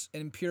holiness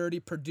and purity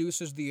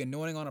produces the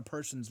anointing on a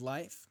person's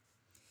life.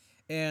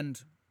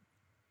 And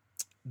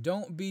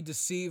don't be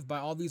deceived by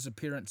all these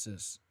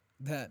appearances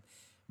that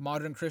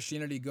modern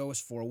Christianity goes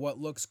for. What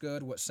looks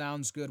good, what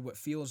sounds good, what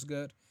feels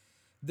good.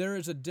 There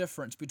is a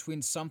difference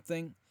between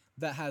something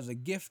that has a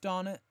gift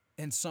on it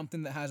and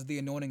something that has the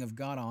anointing of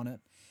God on it.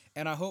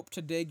 And I hope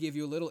today give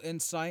you a little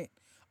insight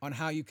on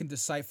how you can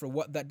decipher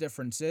what that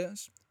difference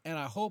is. And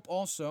I hope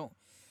also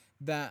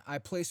that I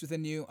place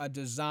within you a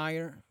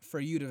desire for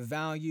you to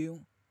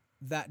value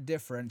that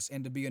difference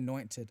and to be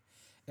anointed.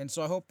 And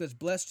so I hope this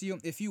blessed you.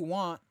 If you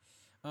want,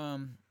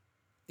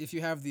 if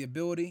you have the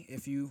ability,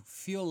 if you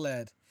feel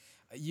led,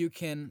 you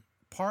can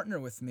partner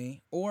with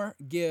me or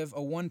give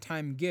a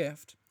one-time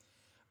gift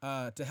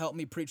to help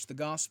me preach the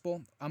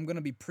gospel. I'm going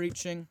to be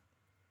preaching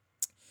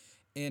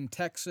in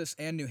Texas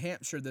and New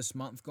Hampshire this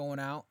month, going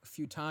out a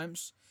few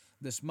times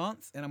this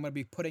month, and I'm going to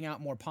be putting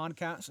out more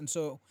podcasts. And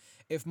so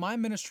if my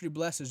ministry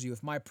blesses you,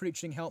 if my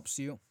preaching helps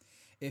you,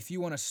 if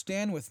you want to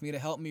stand with me to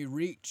help me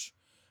reach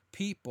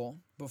people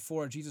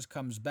before Jesus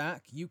comes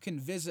back, you can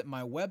visit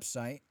my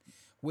website,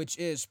 which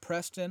is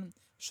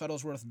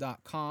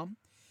PrestonShuttlesworth.com.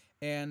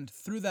 And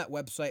through that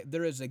website,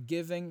 there is a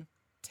giving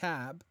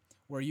tab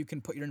where you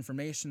can put your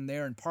information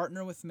there and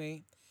partner with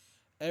me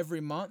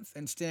every month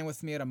and stand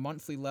with me at a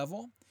monthly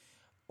level,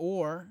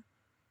 or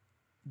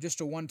just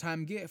a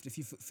one-time gift if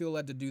you feel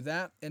led to do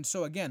that. And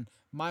so again,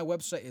 my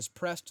website is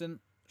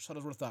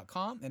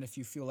PrestonShuttlesworth.com. And if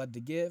you feel led to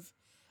give,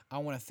 I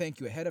want to thank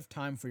you ahead of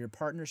time for your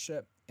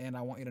partnership, and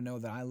I want you to know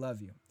that I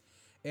love you.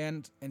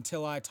 And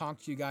until I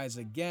talk to you guys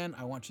again,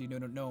 I want you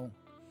to know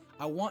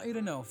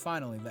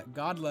finally that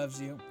God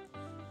loves you,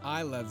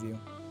 I love you,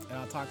 and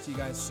I'll talk to you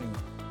guys soon.